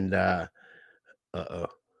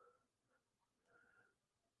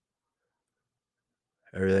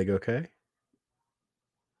everything okay?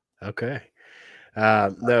 Okay.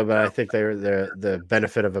 No, but I think they were the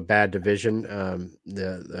benefit of a bad division.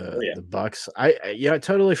 The Bucks. I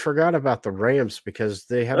totally forgot about the Rams because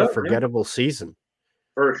they had a forgettable season.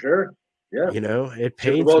 For sure. Yeah. It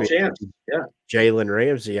pains me. Chance. Yeah. Jalen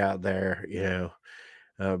Ramsey out there,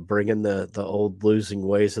 bringing the old losing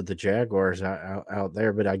ways of the Jaguars out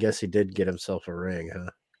there. But I guess he did get himself a ring,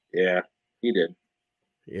 huh? Yeah, he did.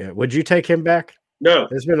 Yeah. Would you take him back? No.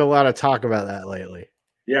 There's been a lot of talk about that lately.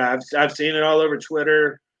 Yeah, I've seen it all over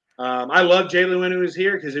Twitter. I love Jalen when he was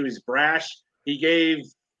here because he was brash. He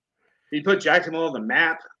put Jacksonville on the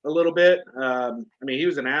map a little bit. I mean, he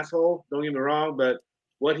was an asshole. Don't get me wrong, but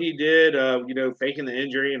what he did, faking the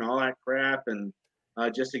injury and all that crap, and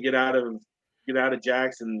just to get out of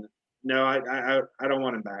Jackson. No, I don't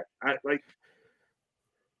want him back. I like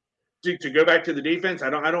to go back to the defense.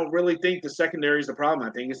 I don't really think the secondary is the problem.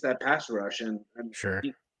 I think it's that pass rush, and sure.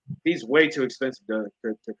 He's way too expensive to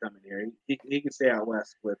come in here. He can stay out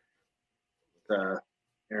west with Aaron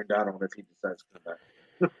Donald if he decides to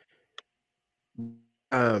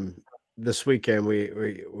come back. This weekend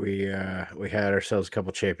we had ourselves a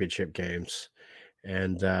couple championship games,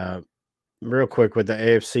 and real quick with the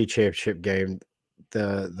AFC championship game,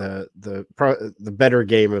 the better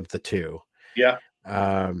game of the two. Yeah.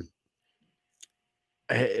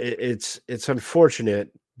 It's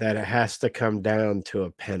unfortunate that it has to come down to a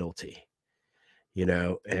penalty,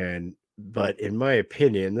 but in my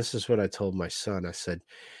opinion, this is what I told my son. I said,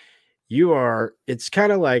 it's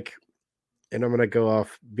kind of like, and I'm going to go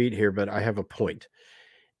off beat here, but I have a point.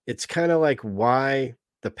 It's kind of like why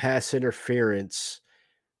the pass interference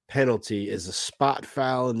penalty is a spot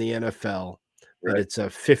foul in the NFL, right? But it's a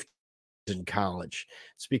 50 in college.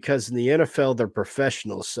 It's because in the NFL, they're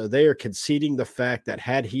professionals. So they are conceding the fact that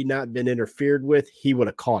had he not been interfered with, he would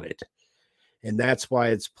have caught it. And that's why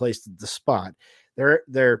it's placed at the spot.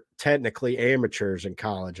 They're technically amateurs in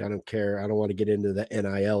college. I don't care. I don't want to get into the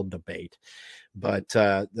NIL debate, but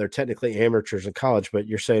they're technically amateurs in college. But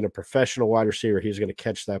you're saying a professional wide receiver, he's going to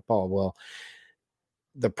catch that ball. Well,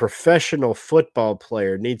 the professional football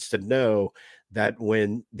player needs to know that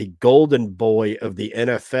when the golden boy of the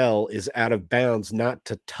NFL is out of bounds, not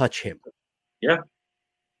to touch him. Yeah.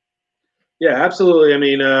 Yeah, absolutely. I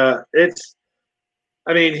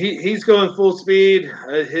mean, he's going full speed.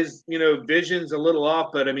 His, vision's a little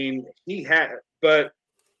off, but but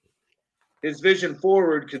his vision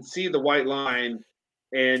forward could see the white line.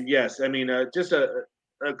 And yes, just a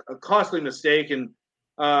costly mistake. And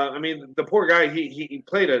the poor guy, he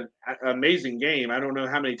played an amazing game. I don't know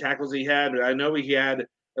how many tackles he had, but I know he had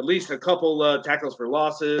at least a couple tackles for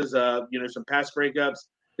losses, some pass breakups.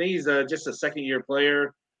 I think he's just a second-year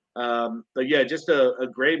player. But yeah, just a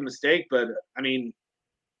grave mistake. But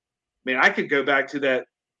I could go back to that,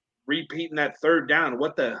 repeating that third down.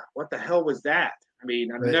 What the hell was that?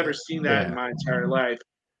 I've never seen that in my entire life.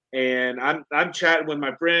 And I'm chatting with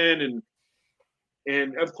my friend,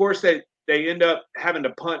 and of course they end up having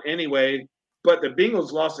to punt anyway. But the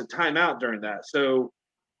Bengals lost a timeout during that. So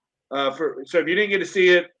if you didn't get to see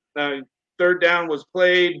it, third down was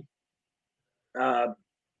played. The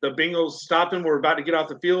Bengals stopped him. We're about to get off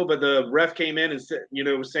the field, but the ref came in and said,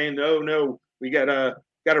 was saying, "Oh no, we got to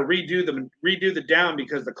redo the down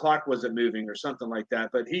because the clock wasn't moving," or something like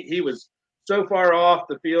that. But he was so far off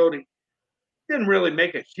the field, he didn't really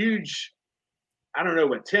make a huge,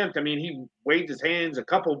 attempt. He waved his hands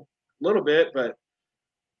little bit, but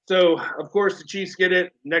so of course the Chiefs get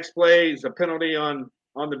it. Next play is a penalty on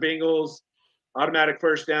the Bengals, automatic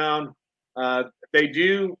first down. They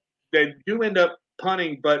do end up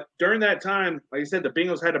punting, but during that time, like I said, the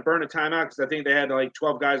Bengals had to burn a timeout because I think they had like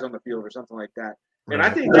 12 guys on the field or something like that. And I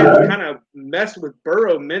think that kind of messed with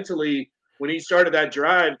Burrow mentally when he started that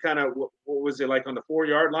drive, kind of, what was it, like on the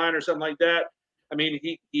 4-yard line or something like that?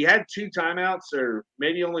 He had 2 timeouts or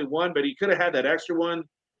maybe only one, but he could have had that extra one.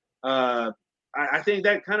 I think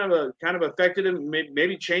that kind of affected him,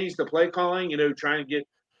 maybe changed the play calling, trying to get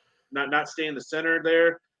not stay in the center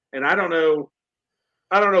there. And I don't know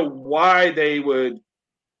why they would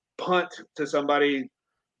punt to somebody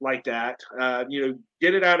like that.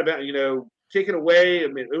 Get it out of bounds, kick it away.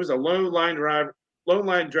 It was a lone line drive.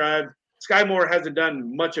 Sky Moore hasn't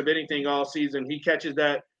done much of anything all season. He catches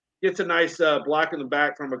that, gets a nice block in the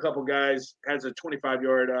back from a couple guys, has a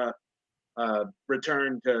 25-yard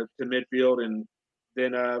return to midfield, and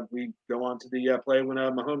then we go on to the play when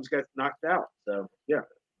Mahomes gets knocked out. So yeah,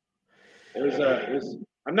 it was.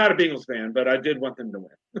 I'm not a Bengals fan, but I did want them to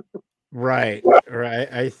win. Right.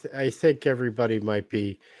 I think everybody might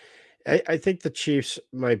be. I think the Chiefs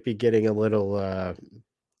might be getting a little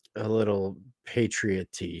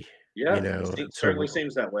patriot-y. Yeah, it certainly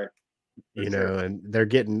seems that way. And they're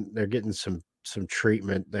getting some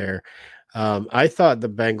treatment there. I thought the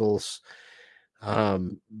Bengals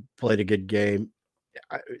played a good game.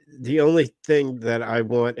 The only thing that I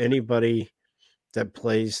want anybody that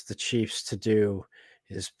plays the Chiefs to do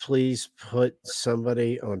is please put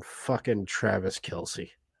somebody on fucking Travis Kelce.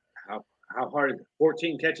 How hard?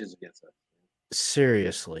 14 catches against us.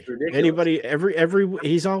 Seriously, anybody, every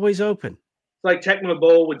he's always open. It's like Tecmo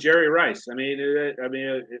Bowl with Jerry Rice.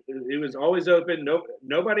 It was always open.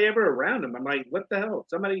 Nobody ever around him. I'm like, what the hell?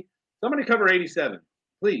 Somebody cover 87,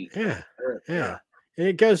 please. Yeah. And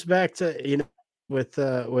it goes back to with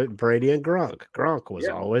Brady and Gronk. Gronk was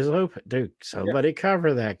always open, dude. Somebody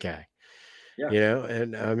cover that guy. Yeah.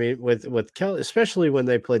 And with Kelly, especially when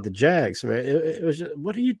they played the Jags, man, it was just,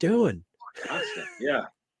 what are you doing? Yeah.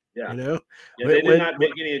 They did not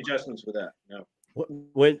make any adjustments for that. No.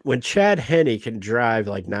 When Chad Henne can drive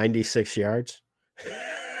like 96 yards,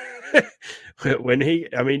 when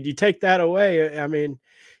you take that away,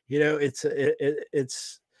 it's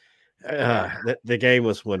the game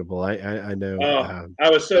was winnable. I know. I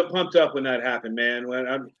was so pumped up when that happened, man. When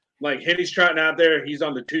I'm like, Henne's trotting out there, he's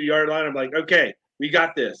on the 2-yard line. I'm like, okay, we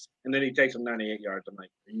got this. And then he takes him 98 yards. I'm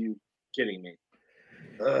like, are you kidding me?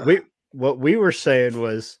 What we were saying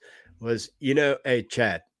was, hey,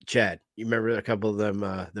 Chad, you remember a couple of them,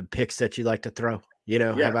 the picks that you like to throw?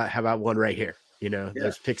 How about one right here?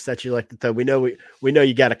 Those picks that you like to throw. We know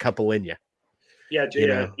you got a couple in you. Yeah.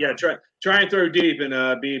 Try and throw deep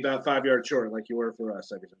and be about 5 yards short, like you were for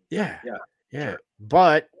us. Yeah. Sure.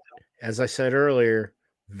 But as I said earlier,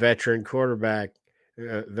 veteran quarterback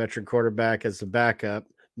as the backup.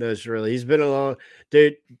 knows really. He's been along,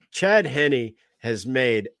 dude. Chad Henne has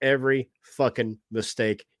made every fucking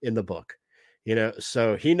mistake in the book,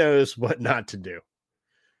 so he knows what not to do.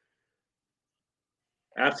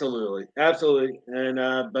 Absolutely.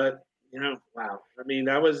 And but wow. I mean,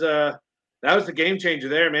 that was the game changer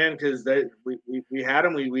there, man, because we had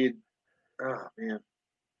him. We oh man.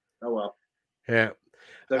 Oh well. Yeah.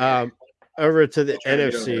 Okay. Over to the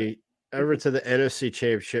NFC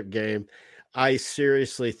Championship game. I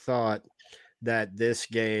seriously thought that this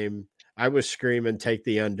game, I was screaming, take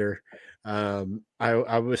the under. I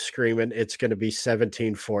was screaming, it's going to be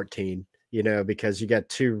 17-14, because you got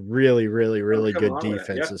two really, really, really good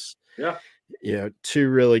defenses. Yeah. Two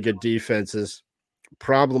really good defenses.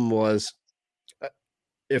 Problem was,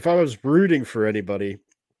 if I was rooting for anybody,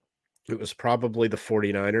 it was probably the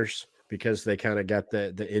 49ers, because they kind of got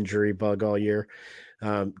the injury bug all year.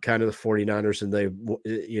 Kind of the 49ers, and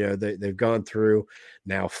they've gone through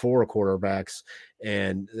now 4 quarterbacks,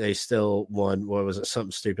 and they still won, what was it,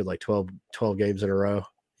 something stupid like 12 games in a row,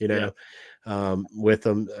 with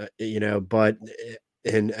them, but,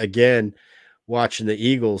 and again, watching the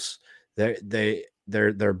Eagles, they're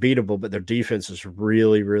beatable, but their defense is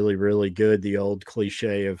really, really, really good. The old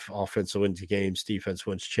cliche of offense wins games, defense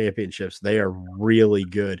wins championships. They are really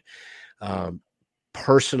good.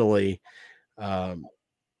 Personally,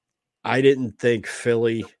 I didn't think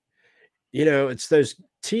Philly, it's those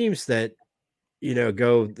teams that,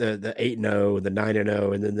 go the 8-0, the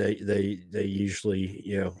 9-0, and then they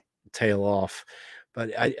usually, tail off.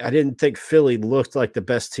 But I didn't think Philly looked like the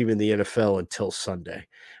best team in the NFL until Sunday.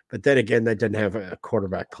 But then again, they didn't have a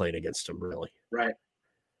quarterback playing against them, really. Right.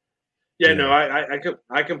 Yeah, no,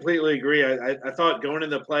 I completely agree. I thought going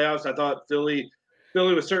into the playoffs, I thought Philly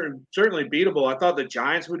was certainly beatable. I thought the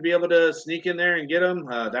Giants would be able to sneak in there and get them.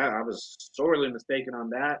 That I was sorely mistaken on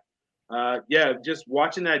that. Just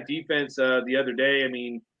watching that defense the other day. I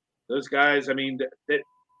mean, those guys. I mean,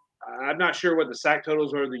 I'm not sure what the sack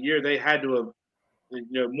totals were of the year. They had to have,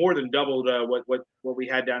 more than doubled what we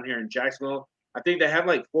had down here in Jacksonville. I think they have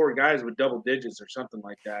like 4 guys with double digits or something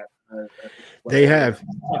like that. They have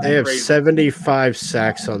 75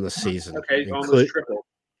 sacks on the season. Okay, almost triple.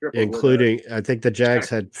 Including, I think the Jags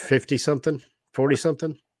had 40 something.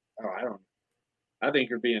 Oh, I think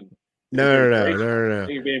you're being. No. I think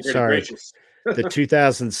you're being pretty gracious. The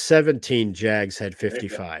 2017 Jags had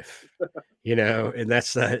 55, and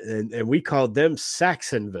that's not, and we called them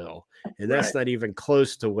Saxonville, and that's not even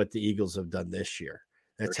close to what the Eagles have done this year.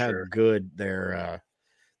 That's how good their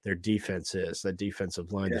defense is, the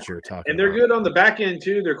defensive line that you were talking about. And they're good on the back end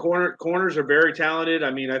too. Their corners are very talented.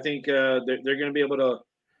 I mean, I think they're going to be able to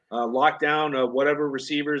lock down whatever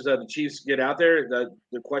receivers the Chiefs get out there. The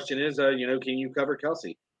question is, can you cover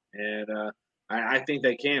Kelsey? And I think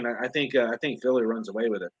they can. I think Philly runs away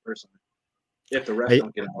with it personally, if the refs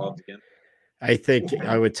don't get involved again. I think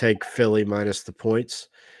I would take Philly minus the points,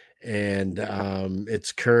 and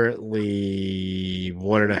it's currently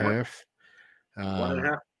 1.5.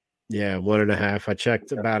 1.5. Yeah, 1.5. I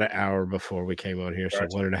checked about an hour before we came on here, so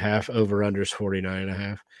 1.5. Over under is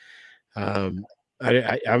 49.5.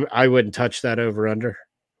 I wouldn't touch that over under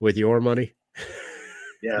with your money.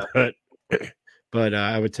 Yeah, but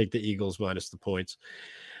I would take the Eagles minus the points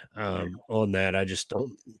on that. I just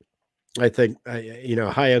don't. I think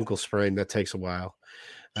high ankle sprain, that takes a while.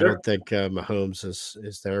 Sure. I don't think Mahomes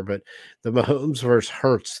is there, but the Mahomes versus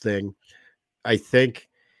Hurts thing, I think.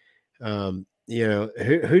 Who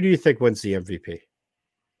do you think wins the MVP?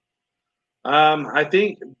 I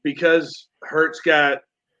think because Hurts got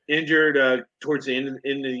injured towards the end of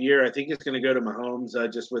the year, I think it's going to go to Mahomes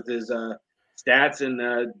just with his stats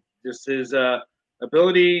and just his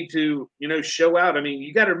ability to show out. I mean,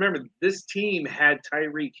 you got to remember this team had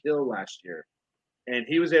Tyreek Hill last year, and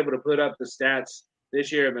he was able to put up the stats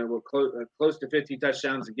this year. I mean, we're close to 50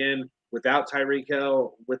 touchdowns again without Tyreek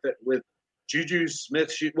Hill, with Juju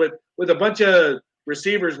Smith, with a bunch of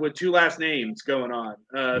receivers with 2 last names going on.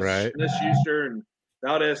 Right. Smith-Schuster and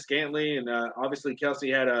Valdez-Scantling, and obviously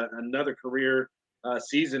Kelsey had another career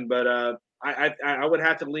season. But I would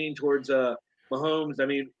have to lean towards Mahomes. I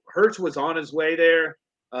mean, Hurts was on his way there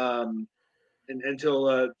until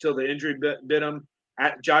the injury bit him.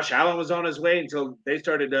 Josh Allen was on his way until they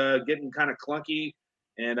started getting kind of clunky,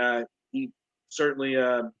 and he certainly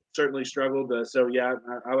struggled.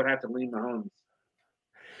 I would have to lean Mahomes.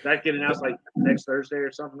 That get announced like next Thursday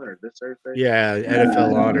or something, or this Thursday? Yeah,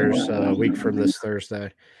 NFL honors a week from this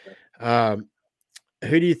Thursday. Who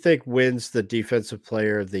do you think wins the Defensive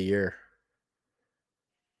Player of the Year?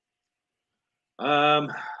 I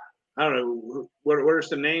don't know. What are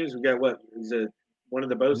some names? We got what is it? One of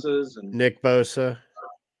the Bosas and Nick Bosa.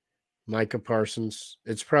 Micah Parsons.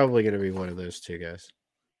 It's probably going to be one of those two guys.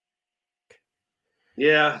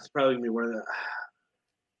 Yeah, it's probably going to be one of the.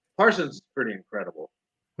 Parsons is pretty incredible.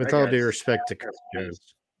 With all due respect to Chris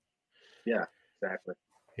Jones. Yeah, exactly.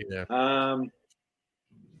 Yeah.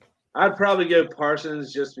 I'd probably go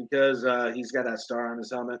Parsons just because he's got that star on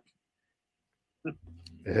his helmet.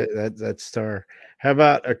 that star. How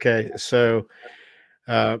about so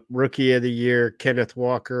rookie of the year, Kenneth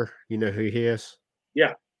Walker. You know who he is?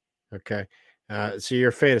 Yeah. Okay. So you're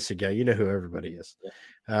a fantasy guy. You know who everybody is.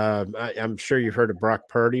 Yeah. I'm sure you've heard of Brock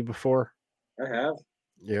Purdy before. I have.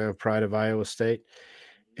 Yeah, pride of Iowa State.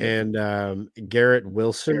 And Garrett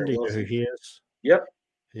Wilson. Do you know who he is? Yep.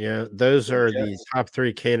 Yeah, those are the top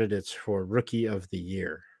 3 candidates for rookie of the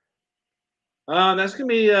year. That's going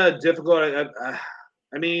to be difficult.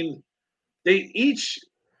 I mean,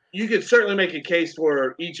 you could certainly make a case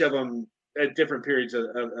for each of them at different periods of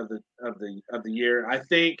the year. I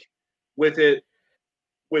think with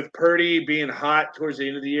Purdy being hot towards the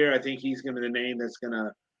end of the year, I think he's going to be the name that's going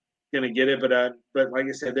to get it. But like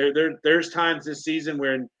I said, there's times this season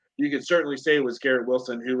when you could certainly say it was Garrett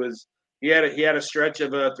Wilson who was he had a stretch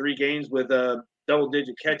of 3 games with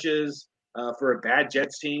double-digit catches for a bad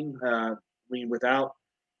Jets team. I mean, without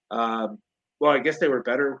I guess they were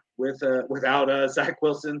better without Zach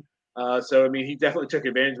Wilson. So I mean, he definitely took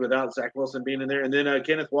advantage without Zach Wilson being in there. And then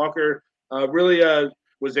Kenneth Walker really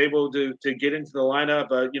was able to get into the lineup,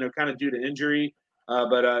 kind of due to injury.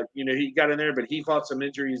 But he got in there, but he fought some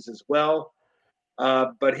injuries as well.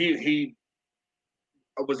 But he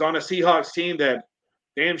was on a Seahawks team that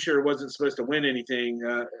damn sure wasn't supposed to win anything.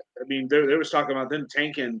 I mean, there was talking about them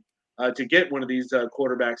tanking to get one of these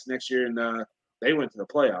quarterbacks next year, and they went to the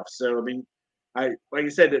playoffs. So I mean, like I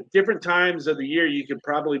said, at different times of the year, you could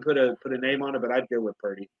probably put a name on it, but I'd go with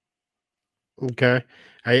Purdy. Okay,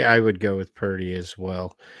 I would go with Purdy as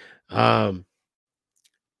well.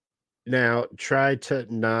 Now, try to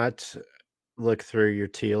not look through your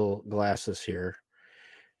teal glasses here.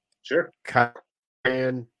 Sure.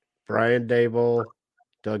 Brian Daboll,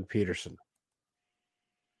 Doug Peterson.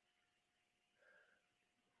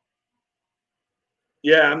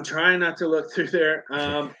 Yeah, I'm trying not to look through there.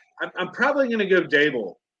 I'm probably going to go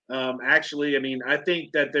Daboll. Actually, I mean, I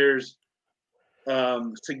think that there's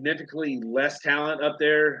significantly less talent up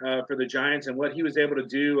there for the Giants, and what he was able to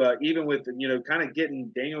do, even with kind of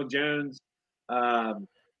getting Daniel Jones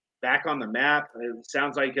back on the map. It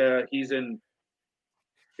sounds like he's in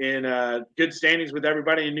good standings with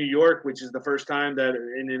everybody in New York, which is the first time that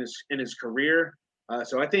in his career.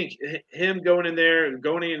 So I think him going in there,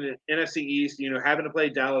 going in the NFC East, having to play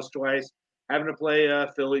Dallas twice, having to play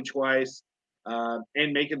Philly twice,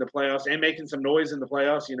 and making the playoffs and making some noise in the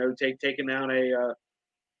playoffs, taking down a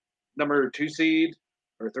number 2 seed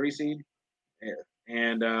or 3 seed.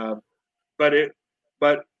 And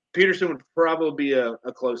but Peterson would probably be a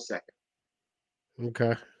close second.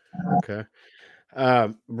 Okay.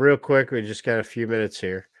 Real quick, we just got a few minutes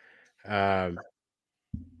here.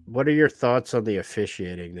 What are your thoughts on the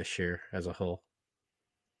officiating this year as a whole?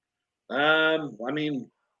 I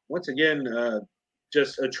mean, once again,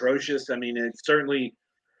 just atrocious. I mean, it certainly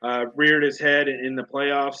reared its head in the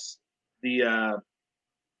playoffs.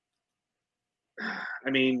 I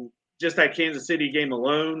mean, just that Kansas City game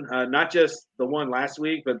alone, not just the one last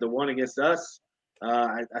week, but the one against us.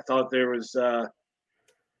 I thought there was a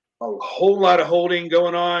whole lot of holding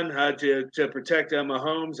going on to protect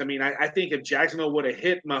Mahomes. I mean, I think if Jacksonville would have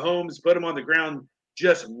hit Mahomes, put him on the ground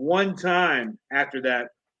just one time after that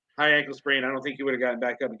high ankle sprain, I don't think he would have gotten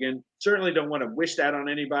back up again. Certainly don't want to wish that on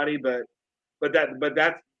anybody, but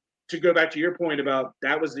that to go back to your point about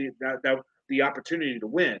that was the opportunity to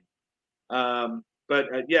win. Yeah,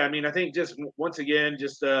 I mean, I think just once again,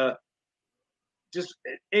 just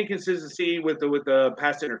inconsistency with the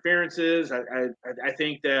pass interferences. I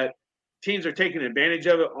think that teams are taking advantage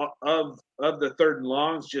of it of the 3rd and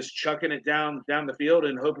longs, just chucking it down the field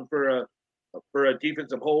and hoping for a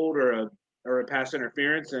defensive hold or a pass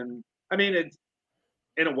interference. And I mean, it's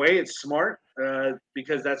in a way it's smart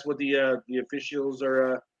because that's what the officials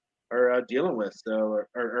are dealing with, so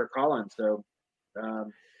are calling. So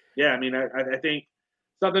yeah, I mean, I think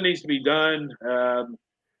something needs to be done. I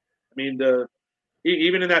mean,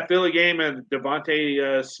 even in that Philly game, and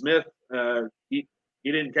Devontae Smith, he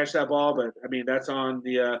didn't catch that ball, but I mean that's on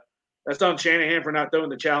Shanahan for not throwing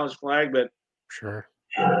the challenge flag. But sure,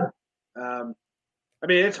 I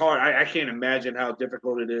mean it's hard. I can't imagine how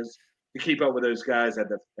difficult it is to keep up with those guys at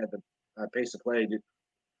the pace of play. Do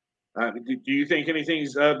you think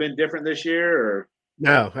anything's been different this year? Or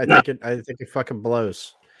no? I think it fucking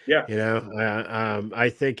blows. Yeah, I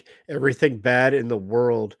think everything bad in the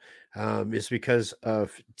world is because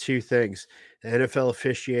of two things: the NFL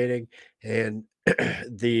officiating and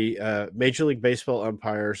the Major League Baseball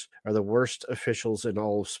umpires are the worst officials in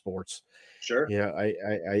all of sports. Sure. Yeah,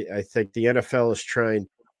 I think the NFL is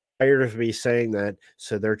tired of me saying that,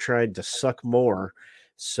 so they're trying to suck more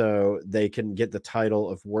so they can get the title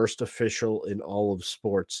of worst official in all of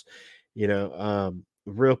sports.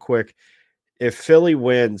 Real quick, if Philly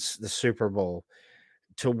wins the Super Bowl,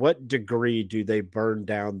 to what degree do they burn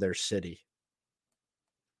down their city?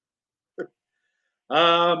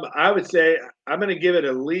 I would say I'm going to give it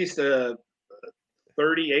at least a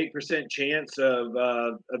 38% chance of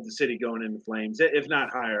the city going into flames, if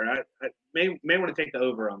not higher. I may want to take the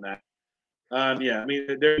over on that. Yeah, I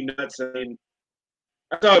mean they're nuts. I mean,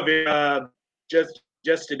 I saw a video just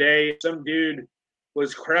today. Some dude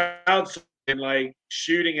was crowdsourcing, like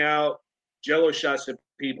shooting out Jello shots at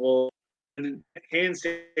people and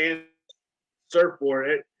handstand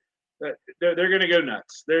surfboard. They're going to go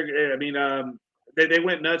nuts. They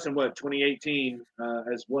went nuts in 2018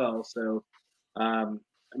 as well. So, I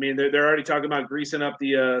mean, they're already talking about greasing up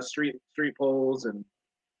the street poles and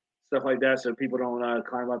stuff like that, so people don't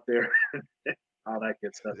climb up there. All that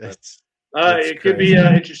good stuff. That's it could be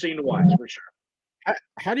interesting to watch for sure.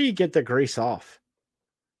 How do you get the grease off?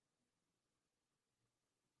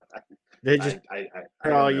 They just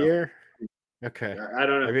all year. Okay, I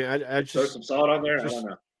don't know. I mean, I just throw some salt on there. I don't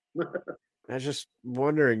know. I was just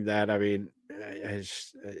wondering that. I mean,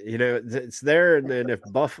 it's there, and then if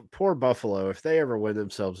poor Buffalo, if they ever win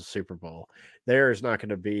themselves a Super Bowl, there is not going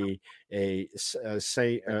to be a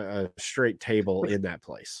straight table in that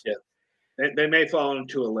place. Yeah, they may fall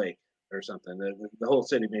into a lake or something. The whole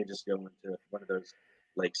city may just go into one of those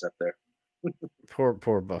lakes up there. Poor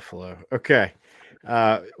Buffalo. Okay,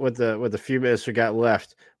 with the few minutes we got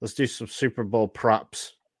left, let's do some Super Bowl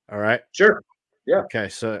props. All right. Sure. Yeah. Okay,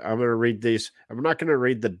 so I'm going to read these. I'm not going to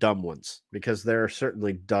read the dumb ones because they're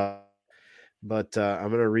certainly dumb, but I'm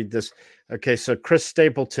going to read this. Okay, so Chris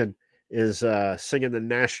Stapleton is singing the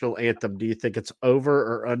national anthem. Do you think it's over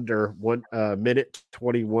or under 1 minute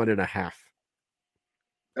 21 and a half?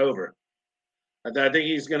 Over. I think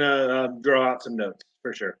he's going to draw out some notes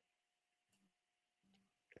for sure.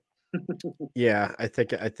 Yeah, I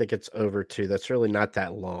think it's over too. That's really not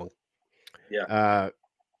that long. Yeah.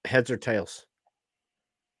 Heads or tails?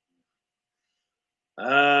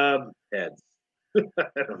 Heads.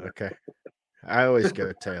 Okay. I always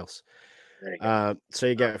go tails. So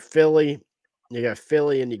you got Philly,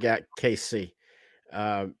 and you got KC.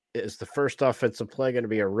 Is the first offensive play going to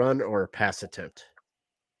be a run or a pass attempt?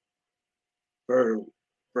 For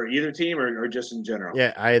either team or just in general?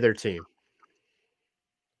 Yeah, either team.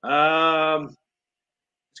 It's gonna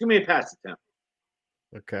be a pass attempt.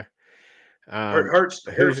 Okay. Hurts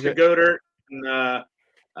to Goddard and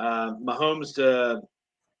Mahomes to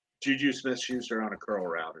Juju Smith-Schuster on a curl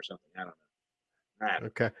route or something. I don't know.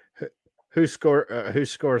 Okay. Who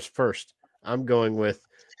scores first? I'm going with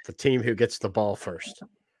the team who gets the ball first.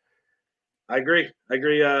 I agree.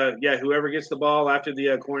 Yeah, whoever gets the ball after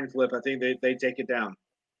the coin flip, I think they take it down.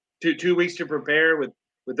 2 weeks to prepare with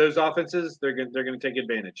those offenses, they're going to take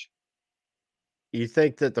advantage. You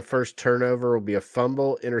think that the first turnover will be a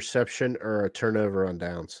fumble, interception, or a turnover on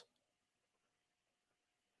downs?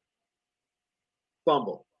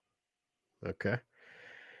 Fumble. Okay.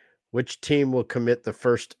 Which team will commit the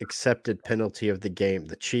first accepted penalty of the game,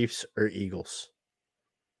 the Chiefs or Eagles?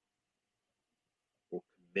 Will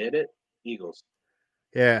commit it? Eagles.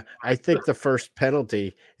 Yeah, I think the first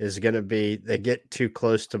penalty is going to be they get too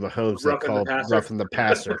close to Mahomes. They call roughing the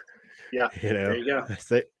passer. Yeah, there you go.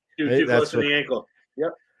 Too close to the ankle.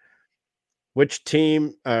 Yep. Which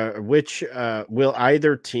team? Will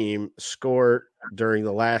either team score during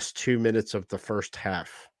the last 2 minutes of the first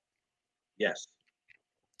half? Yes.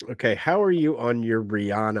 Okay. How are you on your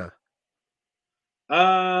Rihanna?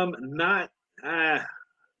 Not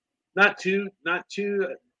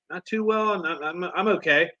too well. I'm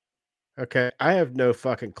okay. Okay. I have no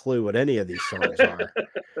fucking clue what any of these songs are.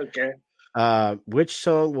 Okay. Which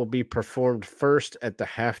song will be performed first at the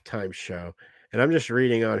halftime show? And I'm just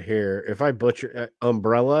reading on here. If I butcher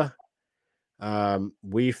Umbrella,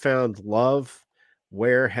 We Found Love,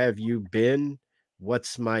 Where Have You Been?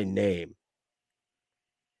 What's My Name?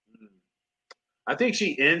 I think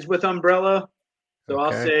she ends with Umbrella. So okay.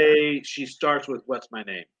 I'll say she starts with What's My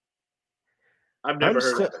Name. I've never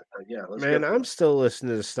heard of it. Yeah, I'm still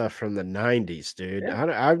listening to stuff from the 90s, dude.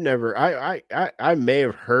 Yeah. I've never I may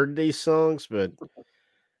have heard these songs, but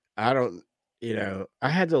I don't, I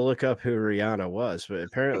had to look up who Rihanna was, but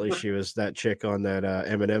apparently she was that chick on that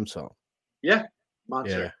Eminem song. Yeah.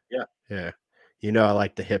 Monster. Yeah. You know, I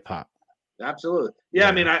like the hip hop. Absolutely. Yeah,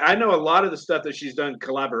 I mean, I know a lot of the stuff that she's done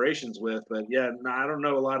collaborations with, but yeah, no, I don't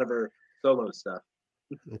know a lot of her solo stuff.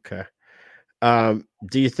 Okay.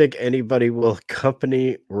 Do you think anybody will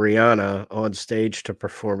accompany Rihanna on stage to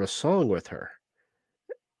perform a song with her?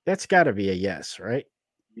 That's got to be a yes, right?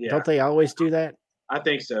 Yeah, Don't they always do that? I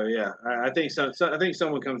think so. Yeah, I think I think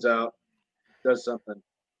someone comes out, does something.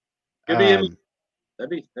 Could be.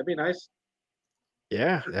 That'd be nice.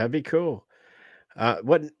 Yeah, that'd be cool.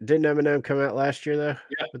 What didn't Eminem come out last year though?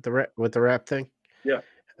 Yeah. With the rap thing. Yeah.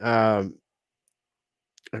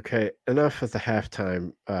 Okay, enough with the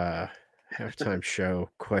halftime show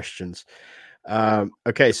questions.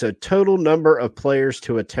 Okay, so total number of players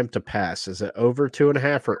to attempt to pass, is it over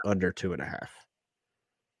 2.5 or under 2.5?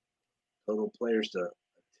 Total players to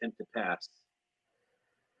attempt to pass.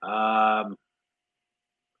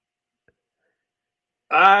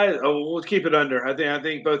 We'll keep it under. I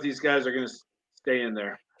think both these guys are going to stay in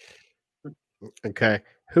there. Okay,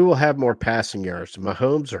 who will have more passing yards,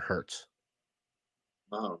 Mahomes or Hurts?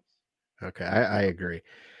 Mahomes. Okay, I agree.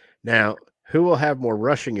 Now, who will have more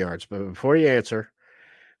rushing yards? But before you answer,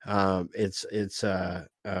 it's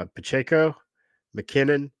Pacheco,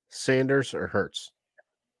 McKinnon, Sanders, or Hurts?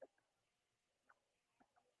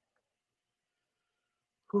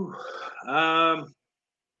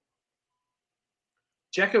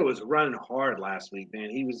 Checo was running hard last week, man.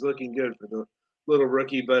 He was looking good for the little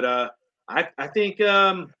rookie, but I think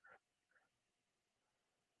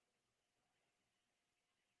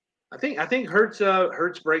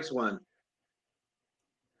Hurts breaks one.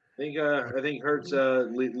 I think Hurts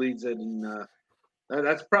leads it, and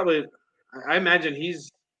that's probably. I imagine he's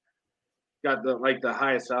got the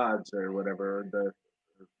highest odds or whatever, or the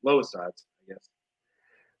lowest odds, I guess.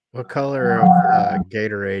 What color of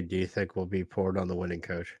Gatorade do you think will be poured on the winning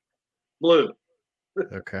coach? Blue.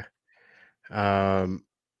 Okay. Yeah,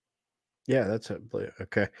 that's it. Blue.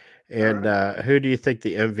 Okay. And who do you think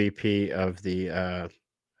the MVP of the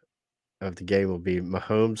game will be?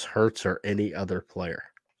 Mahomes, Hurts, or any other player?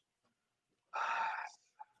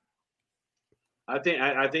 I think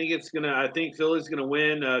Philly's gonna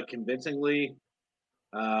win convincingly,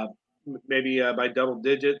 maybe by double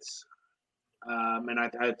digits, and I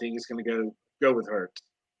think it's gonna go with Hurts.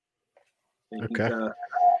 Okay. I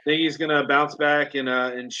think he's gonna bounce back and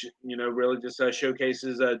really just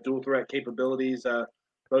showcases dual threat capabilities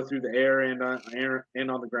both through the air and on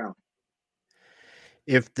the ground.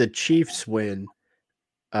 If the Chiefs win,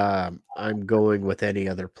 I'm going with any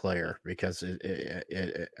other player because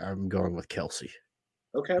I'm going with Kelce.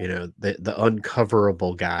 Okay. You know, the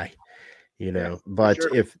uncoverable guy. You know,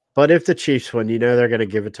 yeah, but if the Chiefs win, you know they're going to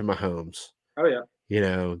give it to Mahomes. Oh yeah. You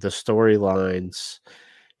know, the storylines.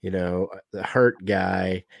 You know, the hurt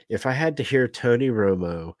guy. If I had to hear Tony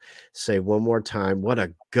Romo say one more time, what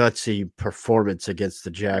a gutsy performance against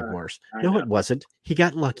the Jaguars. No, it wasn't. He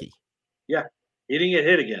got lucky. Yeah. He didn't get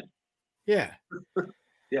hit again. Yeah.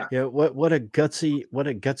 Yeah. You know, what a gutsy.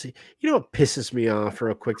 You know what pisses me off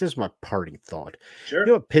real quick? This is my parting thought. Sure. You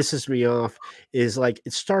know what pisses me off is like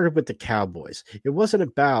it started with the Cowboys. It wasn't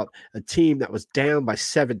about a team that was down by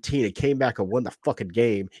 17 and came back and won the fucking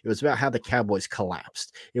game. It was about how the Cowboys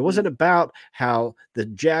collapsed. It wasn't about how the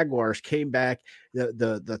Jaguars came back,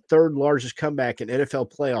 the third largest comeback in NFL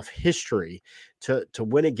playoff history to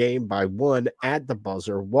win a game by one at the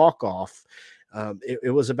buzzer, walk off.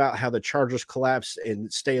 It was about how the Chargers collapsed and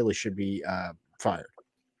Staley should be fired.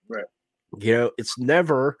 Right. You know, it's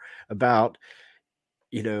never about,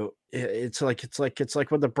 you know, it's like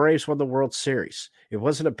when the Braves won the World Series. It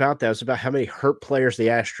wasn't about that. It was about how many hurt players the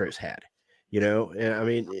Astros had. You know, I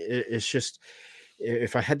mean, it's just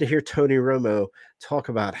if I had to hear Tony Romo talk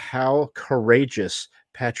about how courageous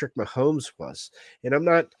Patrick Mahomes was, and I'm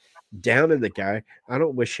not down in the guy. I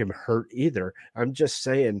don't wish him hurt either. I'm just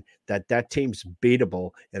saying that team's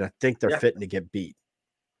beatable, and I think they're fitting to get beat.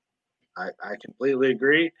 I completely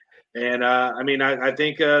agree. And I mean, I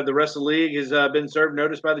think the rest of the league has been served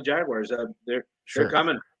notice by the Jaguars. They're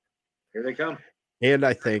coming. Here they come. And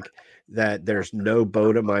I think that there's no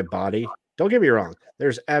bone in my body. Don't get me wrong.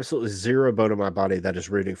 There's absolutely zero bone in my body that is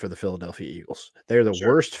rooting for the Philadelphia Eagles. They're the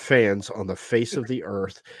worst fans on the face of the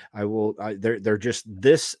earth. They're just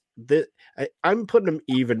this. I'm putting them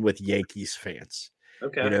even with Yankees fans.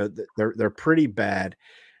 Okay. You know, they're pretty bad.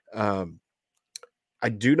 I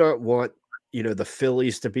do not want, you know, the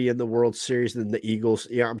Phillies to be in the World Series and the Eagles.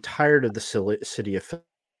 Yeah, I'm tired of the city of Philly.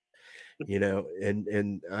 You know,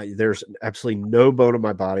 and there's absolutely no bone in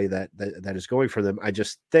my body that is going for them. I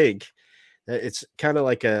just think that it's kind of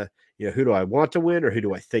like who do I want to win or who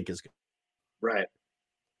do I think is going to win? Right.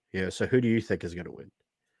 Yeah. So who do you think is going to win?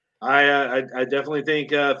 I definitely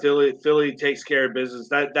think Philly takes care of business.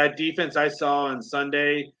 That defense I saw on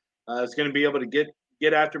Sunday is going to be able to get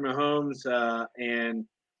after Mahomes and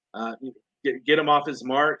get him off his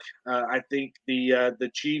mark. I think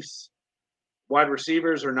the Chiefs wide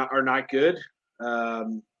receivers are not good,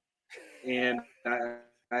 and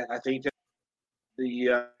I think that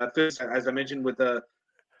as I mentioned with the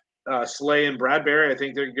Slay and Bradbury, I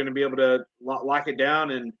think they're going to be able to lock it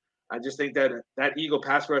down, and I just think that Eagle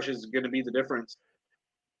pass rush is going to be the difference.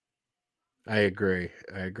 I agree.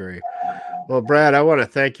 Well, Brad, I want to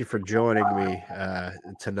thank you for joining me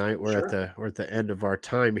tonight. We're at the end of our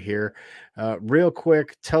time here. Real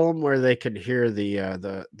quick, tell them where they can hear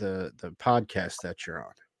the podcast that you're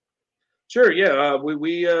on. Sure. Yeah.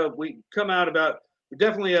 We come out about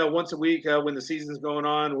definitely once a week when the season's going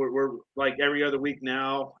on. We're like every other week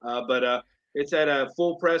now, but it's at a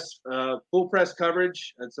full press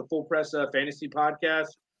coverage. It's a full press fantasy podcast.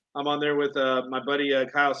 I'm on there with my buddy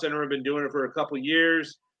Kyle Center. I've been doing it for a couple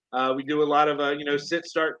years. We do a lot of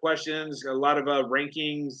sit-start questions, a lot of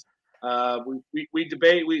rankings. We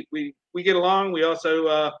debate. We get along. We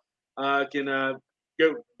also can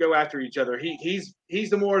go after each other. He's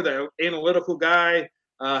the more the analytical guy,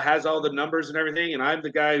 has all the numbers and everything, and I'm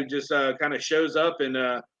the guy who just kind of shows up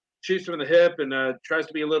and shoots from the hip and tries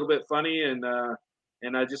to be a little bit funny and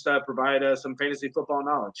I just provide some fantasy football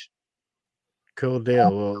knowledge. Cool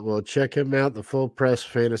deal. We'll check him out. The Full Press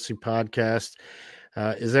Fantasy Podcast.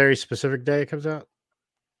 Is there a specific day it comes out?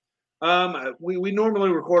 We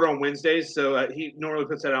normally record on Wednesdays, so he normally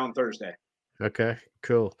puts that out on Thursday. Okay,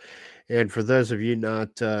 cool. And for those of you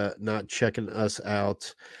not checking us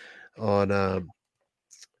out on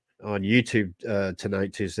YouTube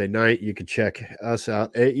tonight, Tuesday night, you can check us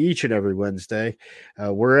out each and every Wednesday,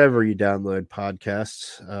 wherever you download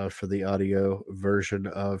podcasts for the audio version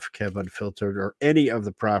of Kev Unfiltered or any of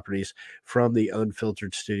the properties from the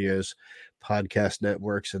Unfiltered Studios podcast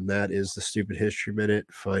networks. And that is the Stupid History Minute,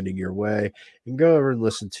 Finding Your Way. You can go over and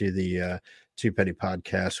listen to the Two Penny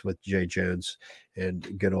Podcast with Jay Jones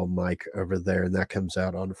and good old Mike over there, and that comes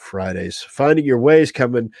out on Fridays. Finding Your Way is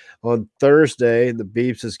coming on Thursday, and the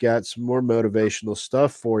Beeps has got some more motivational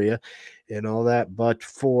stuff for you and all that. But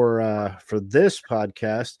for this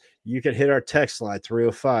podcast, you can hit our text line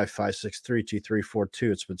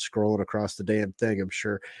 305-563-2342. It's been scrolling across the damn thing. I'm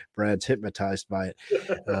sure Brad's hypnotized by it.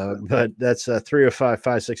 But that's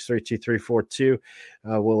 305-563-2342.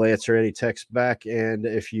 We'll answer any text back, and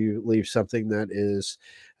if you leave something that is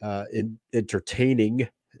entertaining,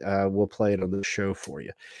 we'll play it on the show for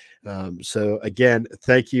you. So again,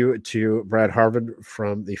 thank you to Brad Harvin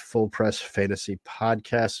from the Full Press Fantasy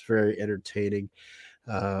Podcast. Very entertaining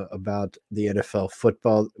about the NFL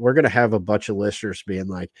football. We're going to have a bunch of listeners being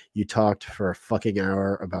like, you talked for a fucking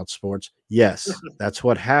hour about sports. Yes, that's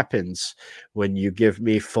what happens when you give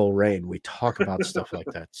me full reign. We talk about stuff like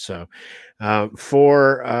that. So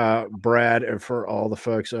for Brad and for all the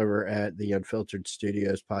folks over at the Unfiltered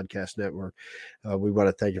Studios Podcast Network, we want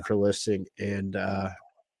to thank you for listening. And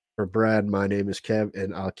for Brad, my name is Kev,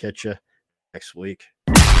 and I'll catch you next week.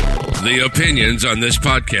 The opinions on this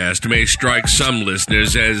podcast may strike some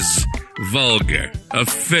listeners as vulgar,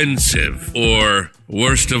 offensive, or,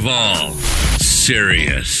 worst of all,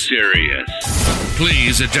 serious.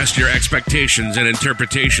 Please adjust your expectations and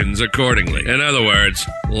interpretations accordingly. In other words,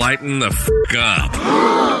 lighten the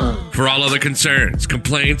up. For all other concerns,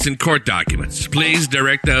 complaints, and court documents, please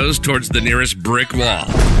direct those towards the nearest brick wall.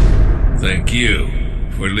 Thank you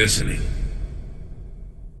for listening.